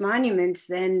those monuments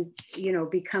then,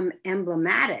 become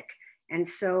emblematic. And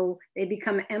so they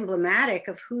become emblematic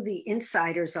of who the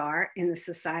insiders are in the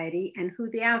society and who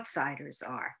the outsiders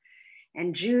are.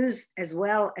 And Jews, as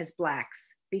well as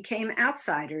Blacks, became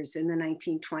outsiders in the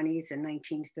 1920s and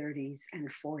 1930s and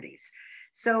 40s.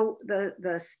 So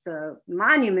the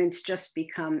monuments just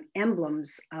become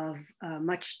emblems of a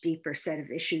much deeper set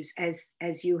of issues,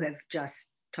 as you have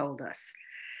just told us.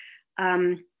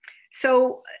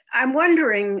 So I'm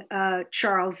wondering,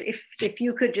 Charles, if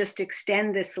you could just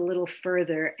extend this a little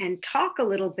further and talk a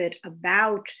little bit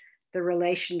about the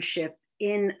relationship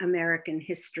in American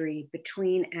history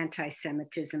between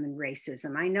anti-Semitism and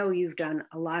racism. I know you've done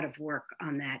a lot of work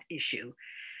on that issue.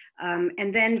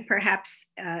 And then perhaps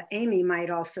Amy might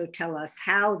also tell us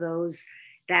how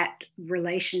that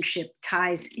relationship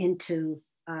ties into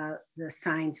the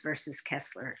Sines versus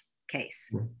Kessler case.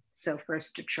 Sure. So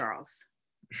first to Charles.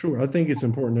 Sure, I think it's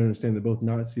important to understand that both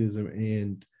Nazism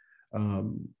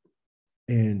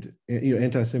and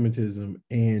anti-Semitism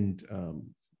and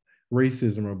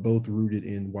racism are both rooted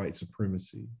in white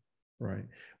supremacy, right?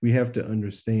 We have to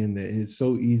understand that, and it's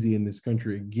so easy in this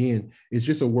country. Again, it's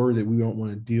just a word that we don't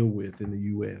want to deal with in the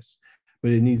U.S.,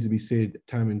 but it needs to be said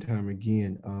time and time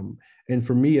again. And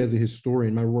for me as a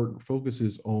historian, my work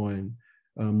focuses on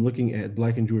looking at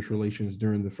Black and Jewish relations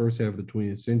during the first half of the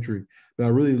 20th century, but I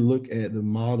really look at the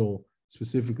model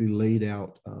specifically laid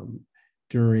out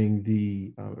during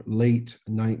the late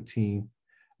 19th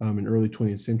and early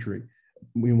 20th century,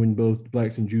 when both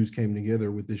Blacks and Jews came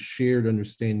together with this shared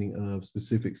understanding of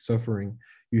specific suffering.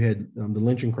 You had the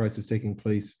lynching crisis taking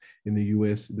place in the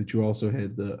US, but you also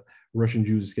had the Russian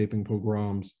Jews escaping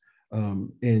pogroms.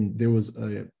 And there was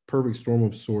a perfect storm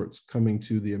of sorts coming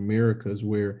to the Americas,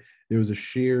 where there was a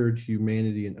shared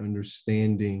humanity and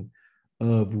understanding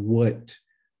of what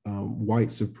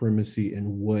white supremacy and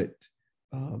what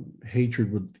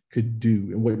hatred could do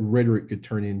and what rhetoric could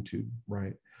turn into,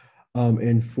 right?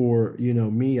 And for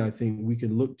me, I think we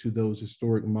can look to those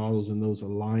historic models and those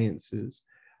alliances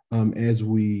as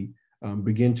we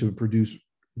begin to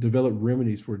develop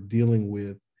remedies for dealing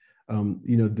with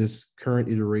this current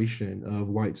iteration of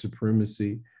white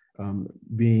supremacy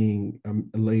being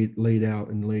laid out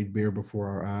and laid bare before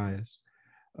our eyes.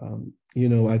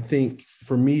 I think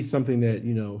for me, something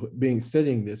that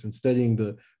studying this and studying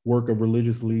the work of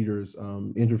religious leaders,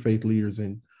 interfaith leaders,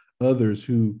 and others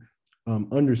who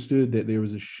understood that there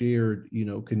was a shared,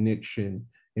 connection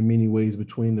in many ways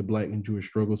between the Black and Jewish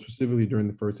struggle, specifically during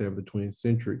the first half of the 20th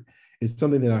century. It's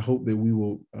something that I hope that we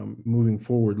will, moving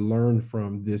forward, learn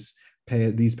from these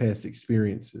past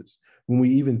experiences. When we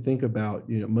even think about,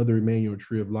 Mother Emanuel,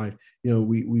 Tree of Life,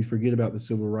 we forget about the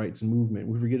civil rights movement.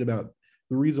 We forget about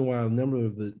the reason why a number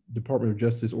of the Department of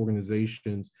Justice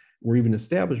organizations were even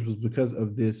established was because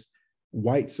of this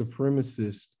white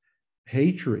supremacist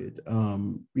hatred.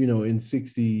 In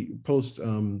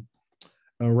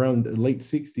around the late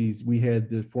 60s, we had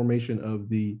the formation of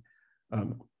the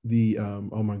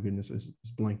oh my goodness, it's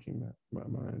blanking my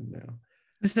mind now.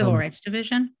 The Civil Rights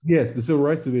Division? Yes, the Civil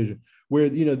Rights Division, where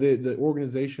the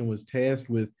organization was tasked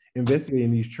with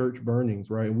investigating these church burnings,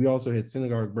 right? And we also had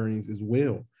synagogue burnings as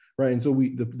well, right? And so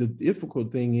the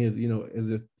difficult thing is,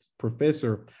 as a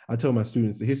professor, I tell my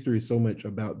students the history is so much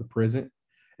about the present,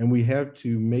 and we have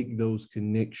to make those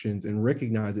connections and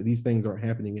recognize that these things aren't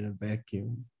happening in a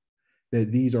vacuum,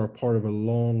 that these are part of a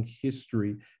long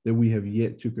history that we have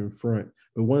yet to confront.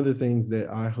 But one of the things that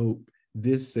I hope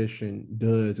this session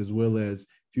does, as well as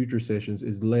future sessions,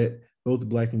 is let both the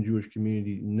Black and Jewish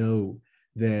community know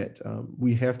that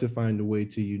we have to find a way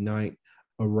to unite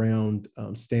around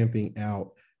stamping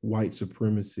out white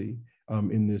supremacy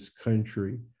in this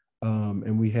country.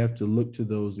 And we have to look to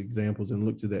those examples and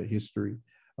look to that history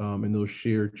and those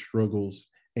shared struggles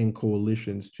and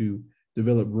coalitions to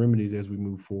develop remedies as we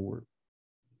move forward.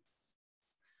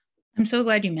 I'm so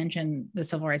glad you mentioned the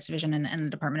Civil Rights Division and the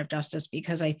Department of Justice,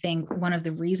 because I think one of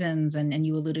the reasons, and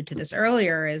you alluded to this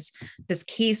earlier, is this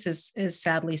case is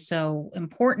sadly so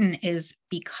important is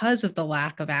because of the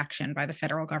lack of action by the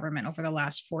federal government over the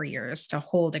last 4 years to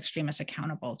hold extremists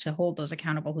accountable, to hold those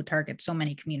accountable who target so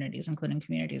many communities, including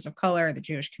communities of color, the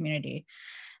Jewish community,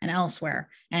 and elsewhere.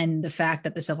 And the fact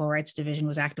that the Civil Rights Division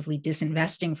was actively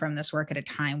disinvesting from this work at a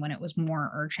time when it was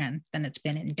more urgent than it's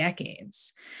been in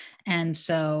decades. And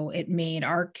so it made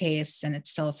our case, and it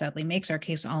still sadly makes our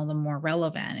case all the more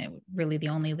relevant. It was really the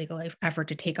only legal effort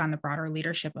to take on the broader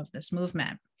leadership of this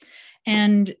movement.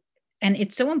 And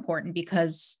it's so important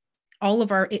because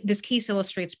this case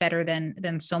illustrates better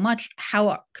than so much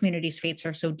how communities' fates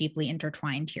are so deeply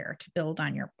intertwined here, to build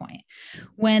on your point.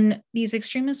 When these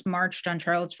extremists marched on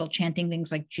Charlottesville chanting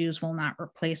things like "Jews will not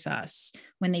replace us,"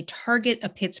 when they target a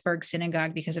Pittsburgh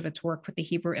synagogue because of its work with the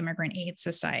Hebrew Immigrant Aid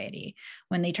Society,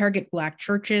 when they target Black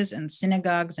churches and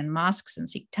synagogues and mosques and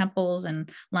Sikh temples and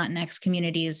Latinx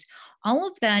communities, all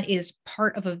of that is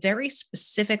part of a very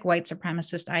specific white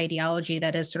supremacist ideology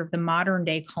that is sort of the modern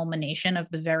day culmination of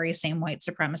the very same white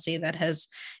supremacy that has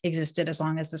existed as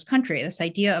long as this country. This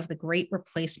idea of the Great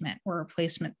Replacement or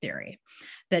replacement theory,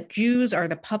 that Jews are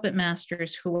the puppet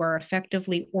masters who are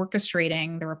effectively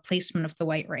orchestrating the replacement of the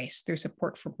white race through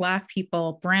support for Black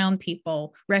people, brown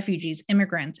people, refugees,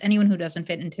 immigrants, anyone who doesn't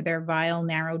fit into their vile,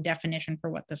 narrow definition for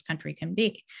what this country can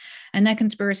be. And that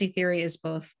conspiracy theory is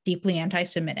both deeply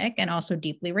anti-Semitic and also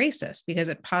deeply racist, because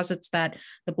it posits that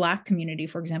the Black community,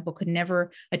 for example, could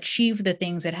never achieve the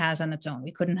things it has on its own.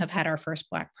 We couldn't have had our first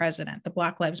Black president. The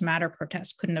Black Lives Matter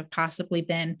protests couldn't have possibly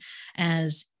been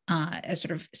as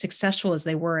sort of successful as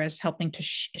they were as helping to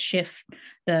shift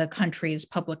the country's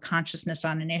public consciousness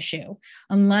on an issue,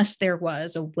 unless there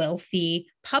was a wealthy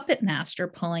puppet master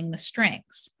pulling the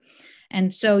strings.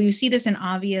 And so you see this in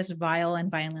obvious, vile and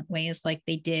violent ways like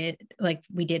we did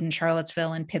in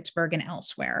Charlottesville and Pittsburgh and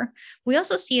elsewhere. We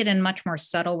also see it in much more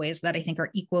subtle ways that I think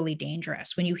are equally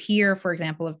dangerous. When you hear, for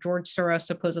example, of George Soros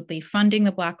supposedly funding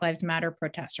the Black Lives Matter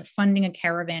protests or funding a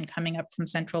caravan coming up from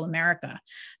Central America,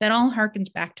 that all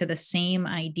harkens back to the same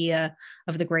idea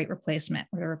of the Great Replacement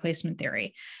or the replacement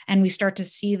theory. And we start to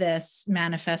see this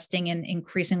manifesting in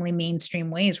increasingly mainstream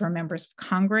ways where members of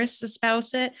Congress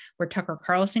espouse it, where Tucker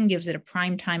Carlson gives it a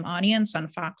primetime audience on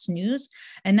Fox News.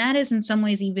 And that is in some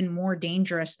ways even more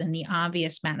dangerous than the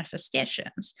obvious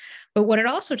manifestations. But what it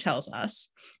also tells us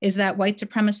is that white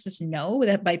supremacists know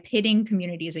that by pitting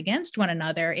communities against one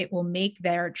another, it will make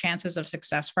their chances of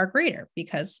success far greater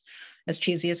because, as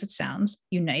cheesy as it sounds,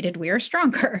 united we are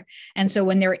stronger. And so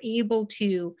when they're able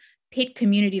to pit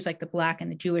communities like the Black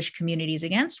and the Jewish communities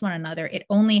against one another, it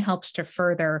only helps to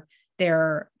further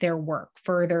their work,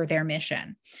 further their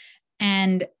mission.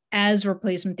 And as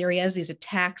replacement theory, as these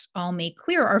attacks all make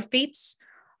clear, our fates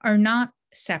are not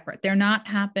separate. They're not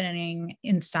happening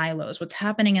in silos. What's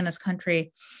happening in this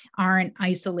country aren't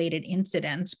isolated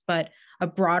incidents, but a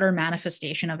broader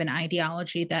manifestation of an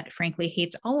ideology that frankly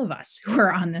hates all of us who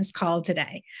are on this call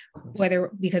today,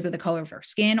 whether because of the color of our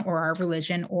skin or our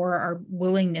religion or our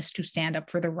willingness to stand up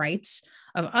for the rights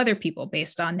of other people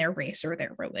based on their race or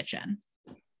their religion.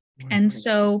 And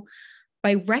so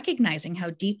by recognizing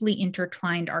how deeply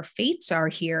intertwined our fates are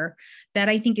here, that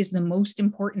I think is the most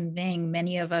important thing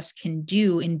many of us can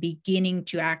do in beginning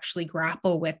to actually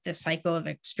grapple with this cycle of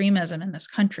extremism in this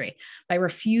country, by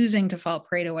refusing to fall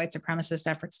prey to white supremacist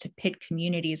efforts to pit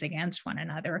communities against one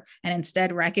another, and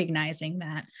instead recognizing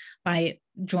that by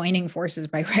joining forces,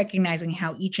 by recognizing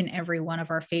how each and every one of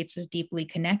our fates is deeply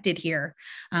connected here,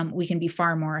 we can be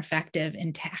far more effective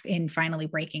in finally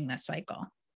breaking this cycle.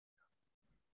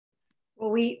 Well,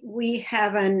 we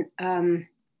have a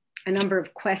number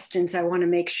of questions. I want to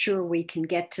make sure we can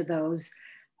get to those.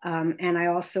 And I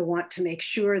also want to make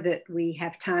sure that we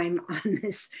have time on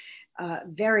this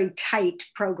very tight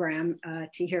program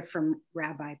to hear from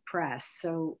Rabbi Prass.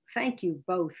 So thank you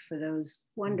both for those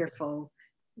wonderful,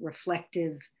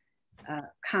 reflective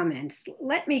comments.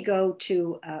 Let me go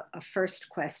to a first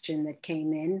question that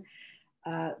came in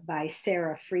by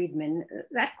Sarah Friedman.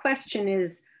 That question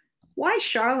is, why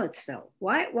Charlottesville?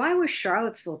 Why was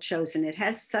Charlottesville chosen? It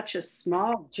has such a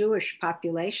small Jewish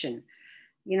population.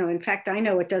 You know, in fact, I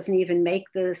know it doesn't even make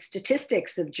the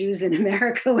statistics of Jews in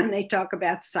America when they talk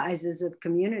about sizes of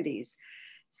communities.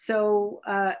 So,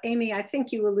 Amy, I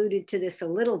think you alluded to this a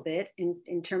little bit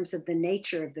in terms of the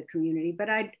nature of the community, but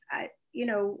I, you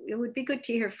know, it would be good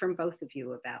to hear from both of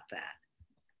you about that.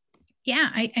 Yeah,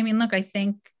 I mean, look, I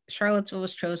think Charlottesville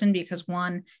was chosen because,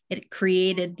 one, it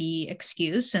created the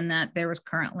excuse in that there was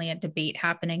currently a debate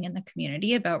happening in the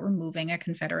community about removing a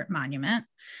Confederate monument.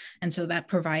 And so that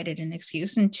provided an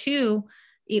excuse. And two,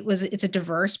 it's a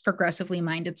diverse, progressively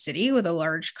minded city with a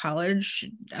large college,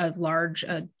 a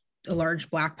large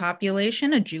Black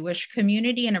population, a Jewish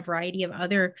community, and a variety of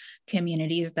other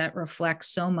communities that reflect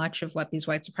so much of what these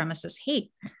white supremacists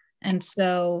hate. And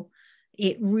so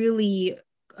it really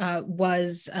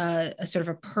was a sort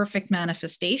of a perfect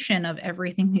manifestation of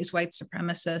everything these white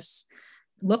supremacists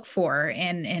look for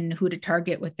and who to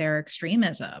target with their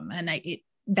extremism. And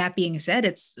that being said,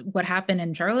 it's what happened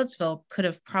in Charlottesville could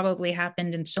have probably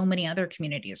happened in so many other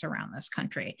communities around this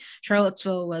country.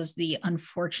 Charlottesville was the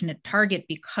unfortunate target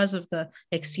because of the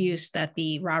excuse that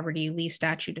the Robert E. Lee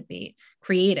statue debate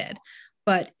created.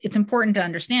 But it's important to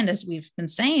understand, as we've been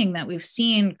saying, that we've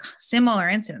seen similar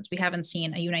incidents. We haven't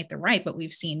seen a Unite the Right, but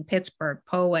we've seen Pittsburgh,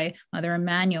 Poway, Mother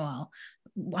Emanuel,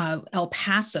 El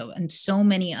Paso, and so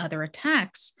many other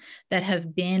attacks that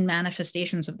have been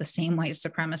manifestations of the same white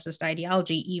supremacist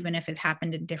ideology, even if it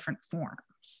happened in different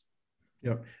forms.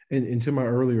 Yeah, and to my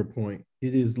earlier point,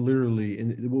 it is literally,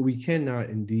 and well, we cannot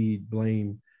indeed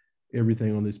blame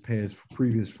everything on this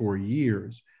previous 4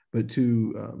 years, but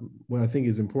to what I think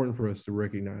is important for us to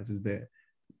recognize is that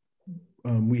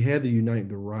we had to unite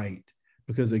the right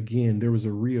because, again, there was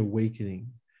a reawakening.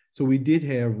 So we did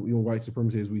have, you know, white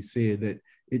supremacy, as we said, that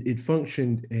it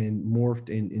functioned and morphed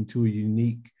into a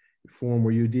unique form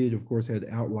where you did, of course, had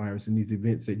outliers in these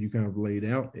events that you kind of laid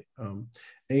out,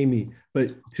 Amy.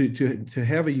 But to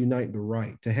have a unite the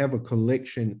right, to have a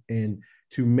collection and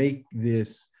to make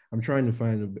this, I'm trying to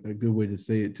find a good way to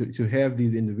say it, to have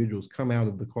these individuals come out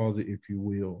of the closet, if you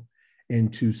will,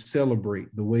 and to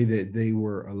celebrate the way that they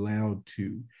were allowed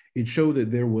to. It showed that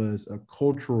there was a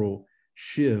cultural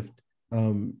shift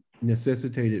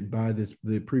necessitated by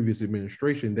the previous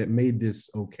administration that made this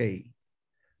okay,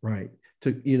 right?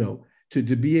 To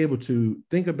be able to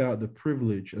think about the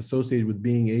privilege associated with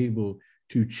being able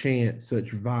to chant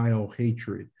such vile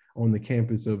hatred on the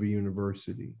campus of a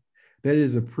university. That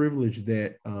is a privilege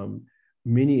that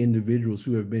many individuals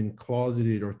who have been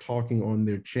closeted or talking on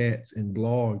their chats and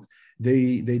blogs,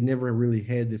 they never really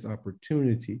had this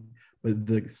opportunity, but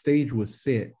the stage was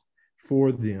set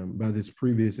for them by this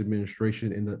previous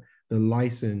administration and the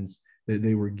license that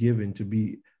they were given to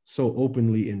be so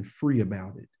openly and free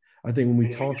about it. I think when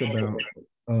we talk about,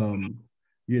 the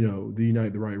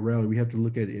Unite the Right rally, we have to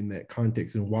look at it in that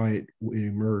context and why it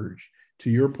emerged. To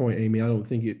your point, Amy, I don't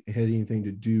think it had anything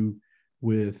to do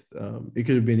with, it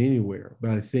could have been anywhere,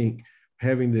 but I think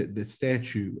having the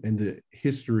statue and the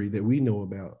history that we know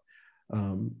about,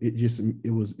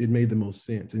 it made the most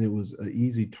sense, and it was an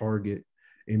easy target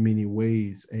in many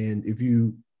ways. And if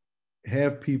you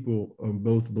have people of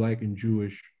both Black and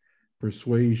Jewish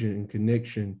persuasion and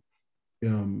connection,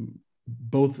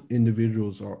 both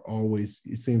individuals are always,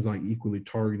 it seems like, equally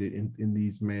targeted in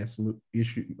these mass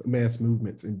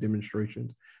movements and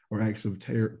demonstrations or acts of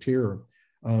terror.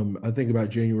 I think about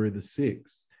January the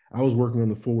 6th. I was working on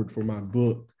the forward for my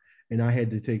book, and I had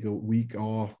to take a week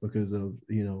off because of,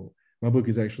 my book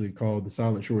is actually called The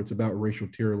Silent Shore. It's about racial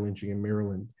terror lynching in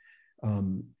Maryland.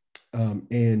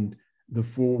 And the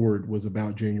forward was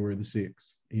about January the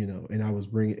 6th,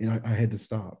 and I had to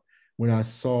stop. When I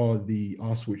saw the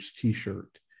Auschwitz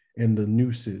t-shirt and the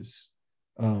nooses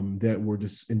that were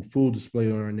just in full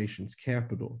display on our nation's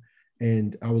capital,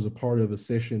 and I was a part of a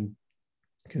session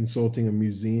consulting a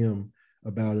museum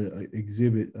about an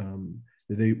exhibit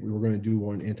that they were going to do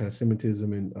on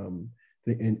anti-Semitism and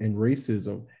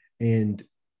racism. And,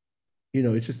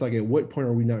 it's just like, at what point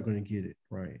are we not going to get it,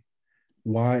 right?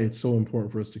 Why it's so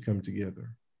important for us to come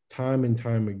together time and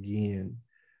time again.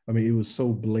 I mean, it was so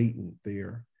blatant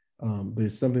there, but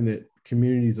it's something that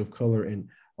communities of color and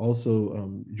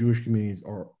also Jewish communities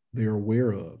they're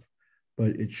aware of,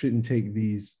 but it shouldn't take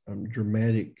these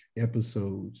dramatic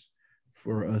episodes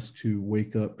for us to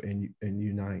wake up and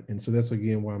unite. And so that's,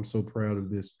 again, why I'm so proud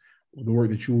of the work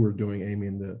that you were doing, Amy,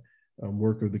 and the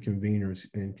work of the conveners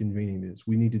and convening this.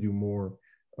 We need to do more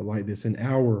like this. An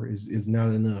hour is not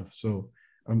enough. So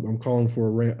I'm calling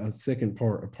for a second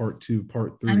part, a part 2,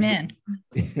 part 3. I'm in.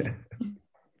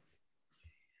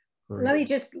 Let me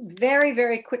just very,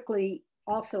 very quickly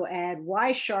also add,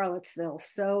 why Charlottesville?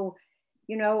 So,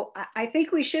 I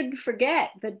think we shouldn't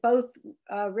forget that both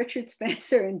Richard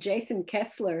Spencer and Jason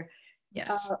Kessler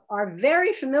Yes. are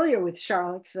very familiar with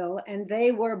Charlottesville, and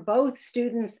they were both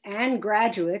students and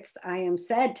graduates, I am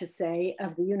sad to say,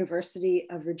 of the University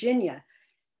of Virginia.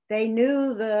 They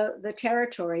knew the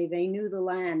territory, they knew the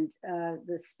land,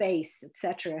 the space,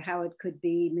 etc., how it could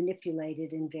be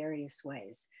manipulated in various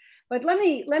ways. But let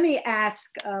me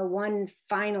ask one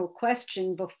final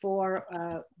question before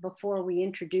we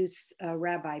introduce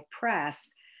Rabbi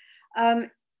Prass.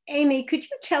 Amy, could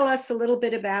you tell us a little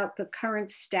bit about the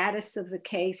current status of the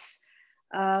case,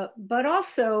 but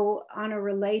also on a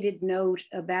related note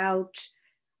about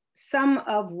some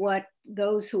of what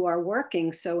those who are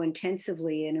working so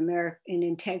intensively in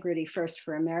Integrity First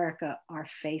for America are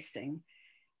facing?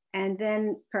 And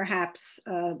then perhaps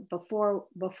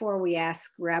before we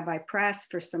ask Rabbi Prass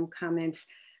for some comments,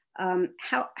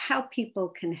 how people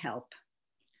can help.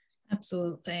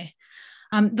 Absolutely.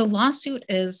 The lawsuit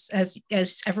is,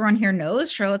 as everyone here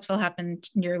knows, Charlottesville happened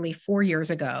nearly 4 years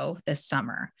ago this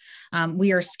summer.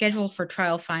 We are scheduled for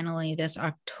trial finally this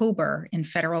October in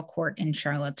federal court in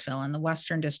Charlottesville in the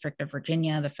Western District of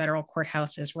Virginia. The federal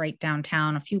courthouse is right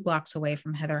downtown, a few blocks away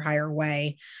from Heather Heyer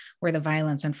Way, where the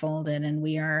violence unfolded. And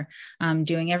we are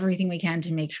doing everything we can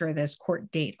to make sure this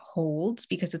court date holds,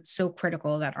 because it's so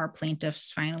critical that our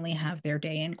plaintiffs finally have their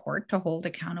day in court to hold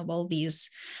accountable these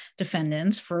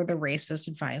defendants for the racist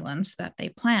violence that they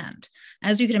planned.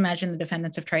 As you can imagine, the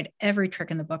defendants have tried every trick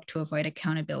in the book to avoid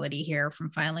accountability here, from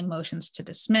filing motions to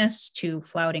dismiss to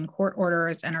flouting court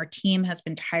orders, and our team has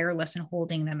been tireless in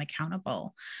holding them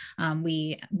accountable.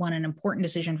 We won an important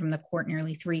decision from the court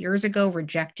nearly 3 years ago,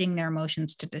 rejecting their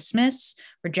motions to dismiss,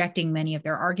 rejecting many of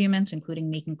their arguments, including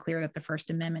making clear that the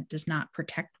First Amendment does not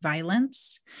protect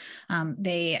violence.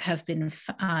 They have been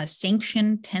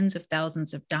sanctioned tens of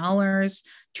thousands of dollars.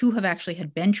 2 have actually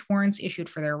had bench warrants issued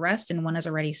for their arrest, and 1 has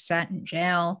already sat in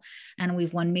jail. And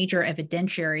we've won major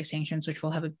evidentiary sanctions, which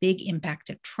will have a big impact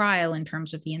at trial in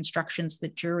terms of the instructions the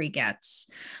jury gets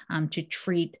to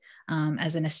treat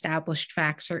as an established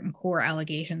fact certain core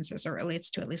allegations as it relates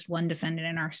to at least one defendant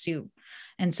in our suit.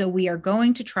 And so we are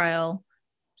going to trial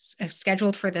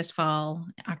scheduled for this fall,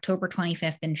 October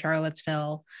 25th in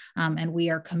Charlottesville. And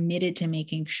we are committed to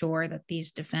making sure that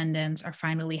these defendants are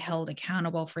finally held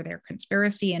accountable for their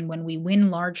conspiracy. And when we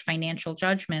win large financial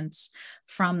judgments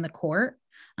from the court,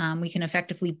 we can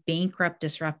effectively bankrupt,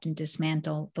 disrupt, and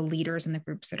dismantle the leaders and the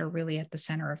groups that are really at the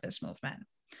center of this movement.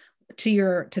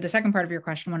 To the second part of your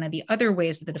question, one of the other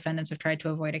ways that the defendants have tried to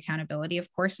avoid accountability,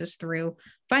 of course, is through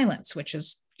violence, which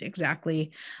is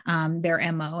exactly their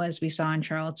MO, as we saw in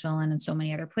Charlottesville and in so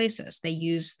many other places. They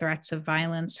use threats of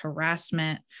violence,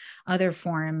 harassment, other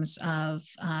forms of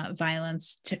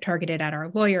violence targeted at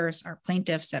our lawyers, our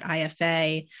plaintiffs at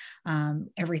IFA,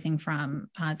 everything from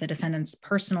the defendants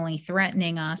personally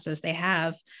threatening us, as they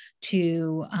have,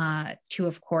 to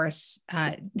of course,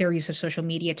 their use of social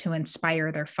media to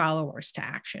inspire their followers to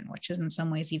action, which is in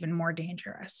some ways even more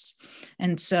dangerous.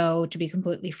 And so, to be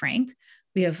completely frank,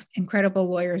 we have incredible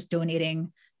lawyers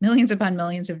donating millions upon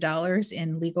millions of dollars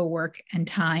in legal work and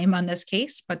time on this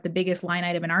case. But the biggest line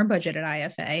item in our budget at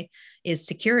IFA is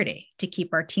security, to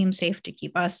keep our team safe, to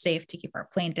keep us safe, to keep our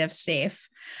plaintiffs safe,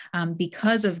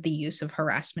 because of the use of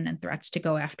harassment and threats to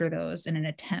go after those in an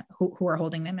attempt who are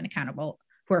holding them accountable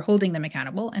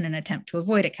in an attempt to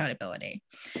avoid accountability.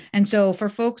 And so for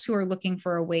folks who are looking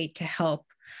for a way to help,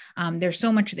 there's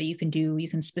so much that you can do. You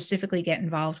can specifically get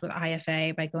involved with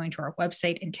IFA by going to our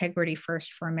website,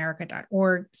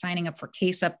 integrityfirstforamerica.org, signing up for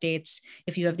case updates.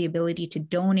 If you have the ability to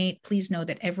donate, please know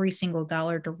that every single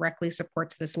dollar directly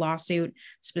supports this lawsuit,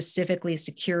 specifically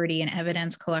security and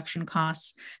evidence collection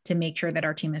costs, to make sure that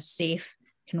our team is safe,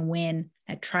 can win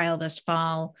at trial this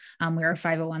fall. We're a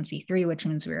 501c3, which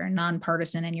means we're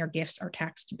nonpartisan, and your gifts are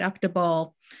tax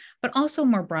deductible. But also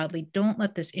more broadly, don't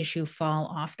let this issue fall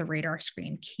off the radar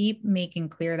screen. Keep making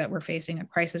clear that we're facing a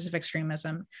crisis of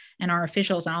extremism, and our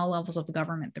officials on all levels of the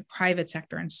government, the private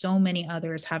sector, and so many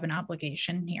others have an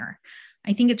obligation here.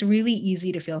 I think it's really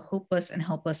easy to feel hopeless and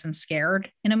helpless and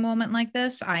scared in a moment like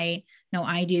this. I know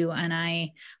I do, and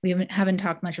we haven't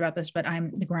talked much about this, but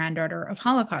I'm the granddaughter of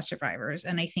Holocaust survivors,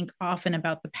 and I think often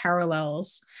about the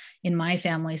parallels in my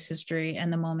family's history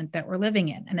and the moment that we're living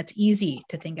in. And it's easy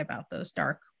to think about those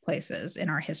dark places in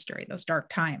our history, those dark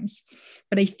times.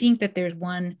 But I think that there's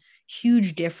one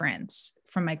huge difference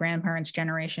from my grandparents'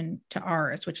 generation to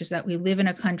ours, which is that we live in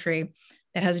a country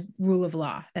that has rule of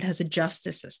law, that has a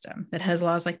justice system, that has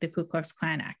laws like the Ku Klux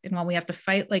Klan Act. And while we have to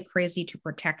fight like crazy to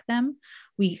protect them,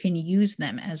 we can use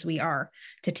them as we are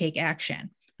to take action.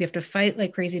 We have to fight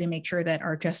like crazy to make sure that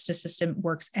our justice system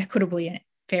works equitably and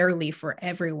fairly for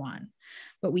everyone.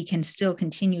 but we can still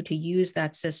continue to use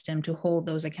that system to hold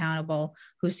those accountable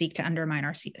who seek to undermine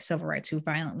our civil rights, who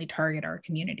violently target our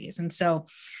communities. And so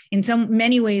in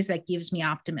many ways, that gives me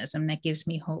optimism, that gives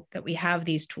me hope that we have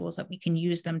these tools, that we can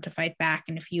use them to fight back.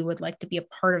 And if you would like to be a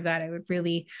part of that, I would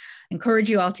really encourage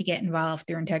you all to get involved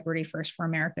through Integrity First for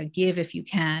America. Give if you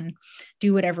can,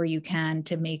 do whatever you can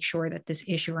to make sure that this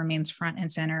issue remains front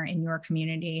and center in your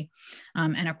community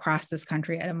and across this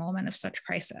country at a moment of such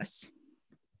crisis.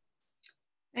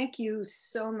 Thank you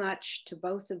so much to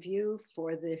both of you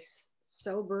for this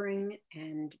sobering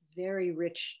and very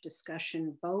rich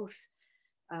discussion, both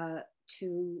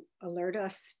to alert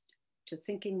us to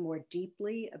thinking more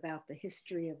deeply about the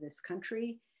history of this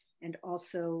country, and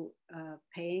also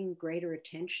paying greater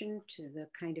attention to the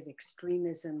kind of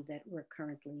extremism that we're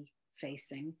currently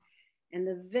facing, and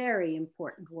the very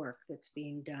important work that's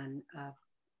being done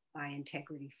by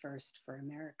Integrity First for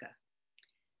America.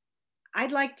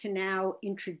 I'd like to now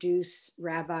introduce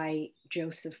Rabbi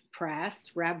Joseph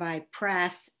Prass. Rabbi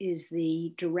Prass is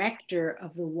the director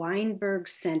of the Weinberg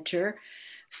Center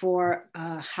for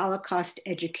Holocaust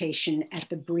Education at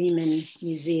the Bremen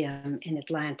Museum in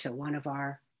Atlanta, one of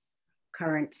our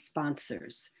current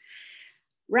sponsors.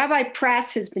 Rabbi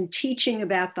Prass has been teaching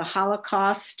about the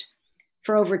Holocaust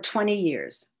for over 20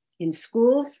 years in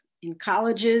schools, in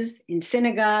colleges, in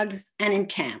synagogues, and in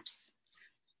camps.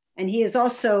 And he is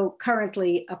also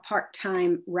currently a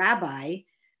part-time rabbi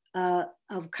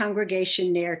of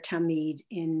Congregation Ner Tamid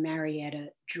in Marietta,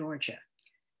 Georgia.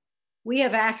 We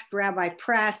have asked Rabbi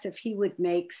Prass if he would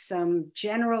make some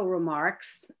general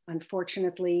remarks,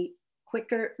 unfortunately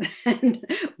quicker than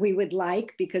we would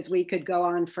like, because we could go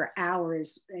on for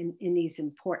hours in these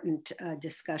important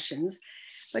discussions,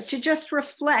 but to just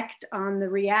reflect on the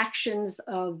reactions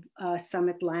of some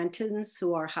Atlantans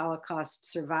who are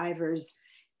Holocaust survivors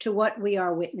to what we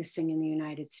are witnessing in the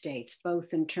United States,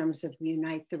 both in terms of the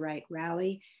Unite the Right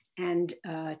rally and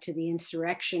to the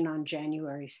insurrection on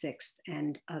January 6th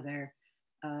and other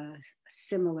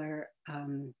similar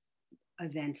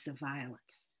events of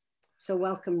violence. So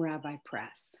welcome, Rabbi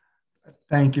Prass.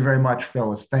 Thank you very much,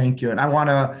 Phyllis. Thank you. And I want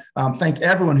to thank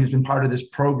everyone who's been part of this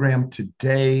program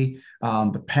today,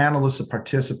 the panelists, the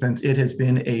participants. It has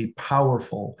been a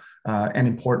powerful and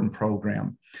important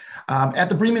program. At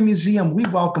the Bremen Museum, we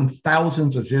welcome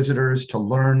thousands of visitors to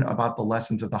learn about the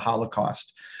lessons of the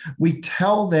Holocaust. We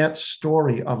tell that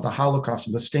story of the Holocaust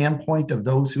from the standpoint of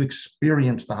those who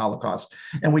experienced the Holocaust,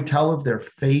 and we tell of their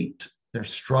fate, their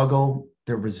struggle,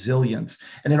 their resilience.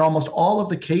 And in almost all of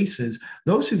the cases,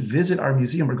 those who visit our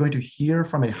museum are going to hear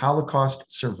from a Holocaust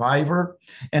survivor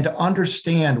and to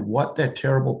understand what that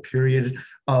terrible period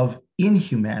of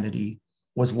inhumanity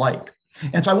was like.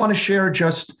 And so I want to share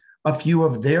just a few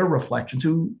of their reflections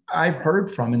who I've heard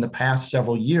from in the past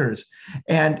several years.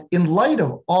 And in light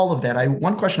of all of that,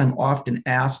 one question I'm often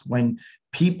asked when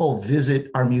people visit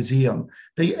our museum,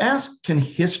 they ask, can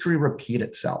history repeat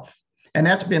itself? And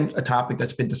that's been a topic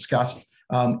that's been discussed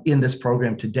in this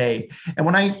program today. And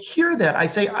when I hear that, I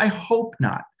say, I hope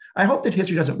not. I hope that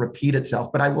history doesn't repeat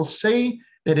itself, but I will say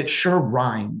that it sure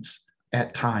rhymes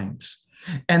at times.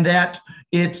 And that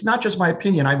it's not just my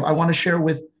opinion. I want to share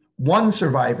with one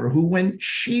survivor who, when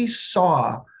she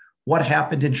saw what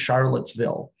happened in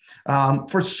Charlottesville,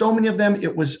 for so many of them,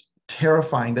 it was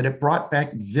terrifying, that it brought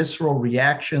back visceral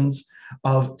reactions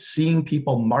of seeing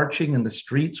people marching in the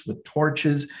streets with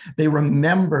torches. They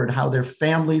remembered how their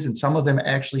families, and some of them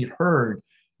actually heard,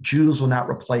 Jews will not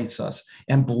replace us,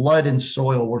 and blood and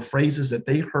soil were phrases that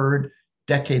they heard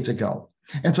decades ago.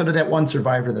 And so to that one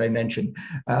survivor that I mentioned,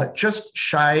 just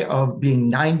shy of being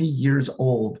 90 years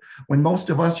old, when most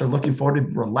of us are looking forward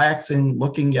to relaxing,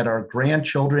 looking at our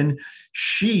grandchildren,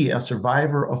 she, a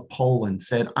survivor of Poland,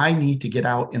 said, I need to get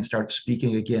out and start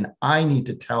speaking again. I need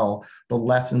to tell the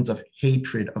lessons of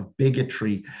hatred, of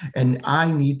bigotry, and I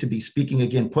need to be speaking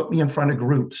again. Put me in front of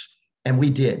groups. And we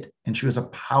did. And she was a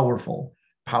powerful,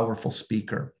 powerful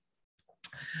speaker.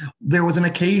 There was an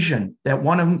occasion that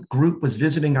one group was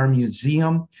visiting our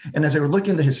museum, and as they were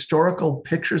looking at the historical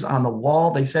pictures on the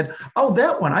wall, they said, oh,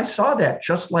 that one, I saw that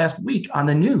just last week on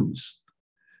the news.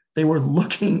 They were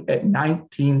looking at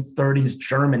 1930s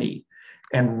Germany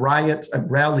and riots and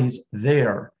rallies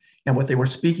there. And what they were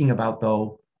speaking about,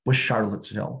 though, was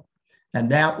Charlottesville. And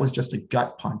that was just a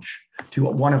gut punch to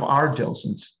one of our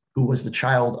docents who was the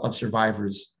child of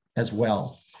survivors as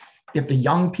well. If the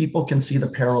young people can see the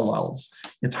parallels,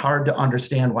 it's hard to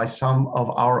understand why some of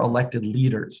our elected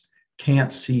leaders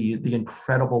can't see the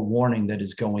incredible warning that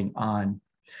is going on.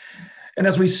 And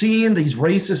as we've seen these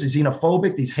racist, these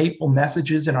xenophobic, these hateful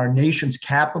messages in our nation's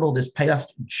capital this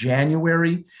past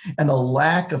January, and the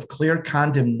lack of clear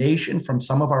condemnation from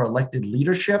some of our elected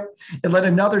leadership, it led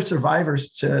another survivor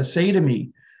to say to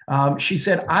me, she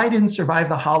said, I didn't survive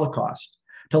the Holocaust.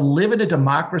 To live in a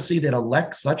democracy that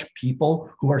elects such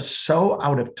people who are so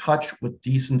out of touch with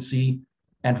decency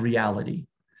and reality.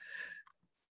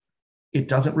 It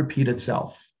doesn't repeat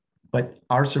itself. But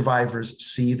our survivors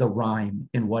see the rhyme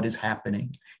in what is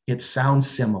happening. It sounds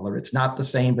similar. It's not the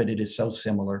same, but it is so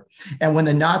similar. And when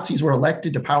the Nazis were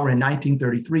elected to power in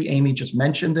 1933, Amy just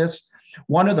mentioned this,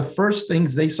 one of the first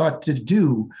things they sought to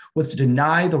do was to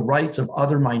deny the rights of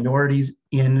other minorities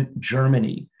in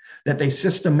Germany, that they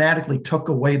systematically took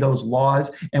away those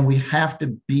laws. And we have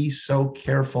to be so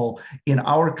careful in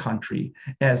our country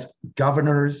as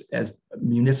governors, as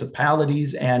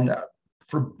municipalities, and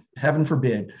for heaven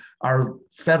forbid, our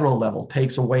federal level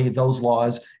takes away those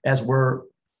laws as we're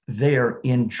there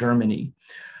in Germany.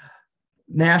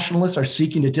 Nationalists are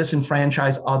seeking to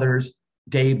disenfranchise others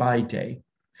day by day.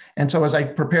 And so as I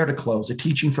prepare to close, a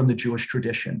teaching from the Jewish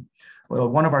tradition, well,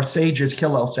 one of our sages,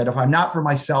 Hillel, said, if I'm not for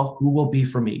myself, who will be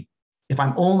for me? If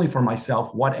I'm only for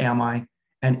myself, what am I?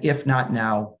 And if not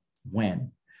now,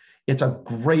 when? It's a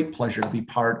great pleasure to be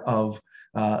part of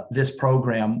this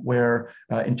program where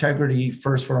Integrity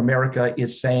First for America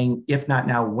is saying, if not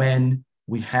now, when?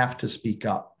 We have to speak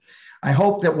up. I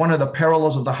hope that one of the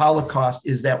parallels of the Holocaust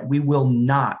is that we will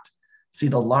not see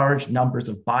the large numbers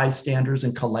of bystanders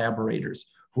and collaborators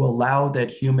who allow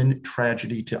that human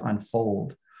tragedy to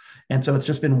unfold. And so it's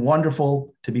just been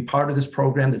wonderful to be part of this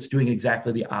program that's doing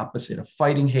exactly the opposite of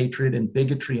fighting hatred and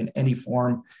bigotry in any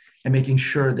form and making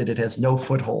sure that it has no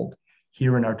foothold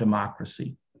here in our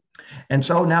democracy. And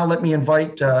so now let me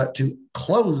invite to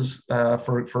close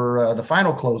for the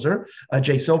final closer,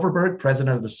 Jay Silverberg,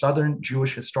 president of the Southern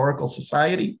Jewish Historical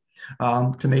Society,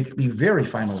 to make the very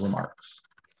final remarks.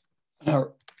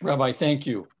 Rabbi, thank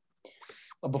you.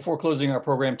 Before closing our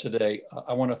program today,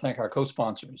 I want to thank our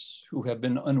co-sponsors who have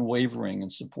been unwavering in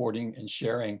supporting and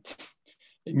sharing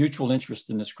a mutual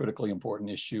interest in this critically important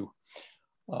issue.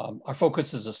 Our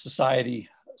focus as a society,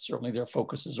 certainly their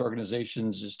focus as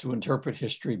organizations, is to interpret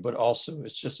history, but also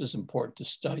it's just as important to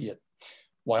study it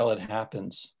while it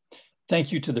happens.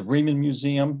 Thank you to the Bremen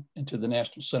Museum and to the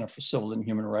National Center for Civil and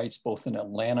Human Rights, both in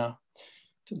Atlanta,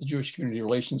 to the Jewish Community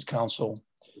Relations Council,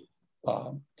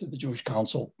 to the Jewish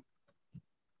Council,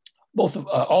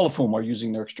 all of whom are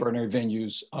using their extraordinary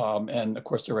venues and of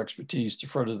course their expertise to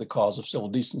further the cause of civil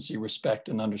decency, respect,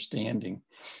 and understanding.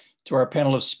 To our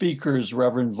panel of speakers,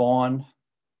 Reverend Vaughn,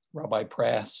 Rabbi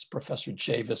Prass, Professor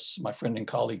Chavis, my friend and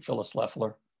colleague Phyllis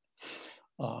Leffler.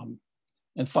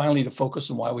 And finally, to focus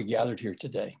on why we gathered here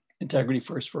today, Integrity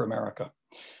First for America.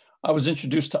 I was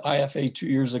introduced to IFA 2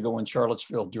 years ago in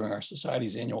Charlottesville during our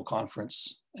society's annual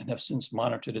conference and have since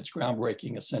monitored its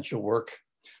groundbreaking essential work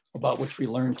about which we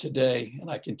learned today.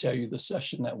 And I can tell you the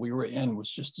session that we were in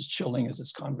was just as chilling as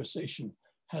this conversation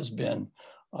has been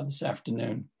this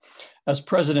afternoon. As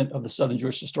president of the Southern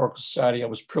Jewish Historical Society, I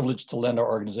was privileged to lend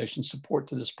our organization support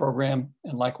to this program.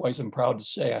 And likewise, I'm proud to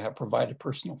say I have provided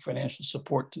personal financial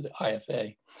support to the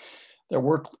IFA. Their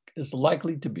work is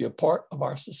likely to be a part of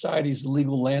our society's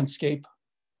legal landscape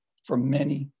for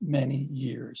many, many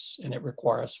years, and it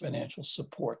requires financial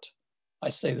support. I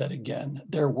say that again,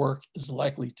 their work is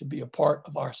likely to be a part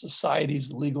of our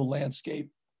society's legal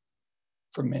landscape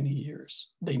for many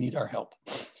years. They need our help.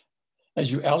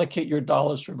 As you allocate your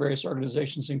dollars for various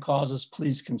organizations and causes,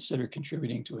 please consider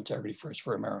contributing to Integrity First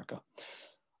for America.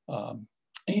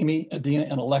 Amy, Adina,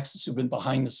 and Alexis, who've been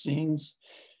behind the scenes,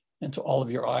 and to all of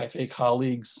your IFA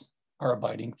colleagues, our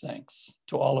abiding thanks.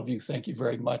 To all of you, thank you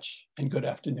very much, and good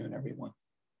afternoon, everyone.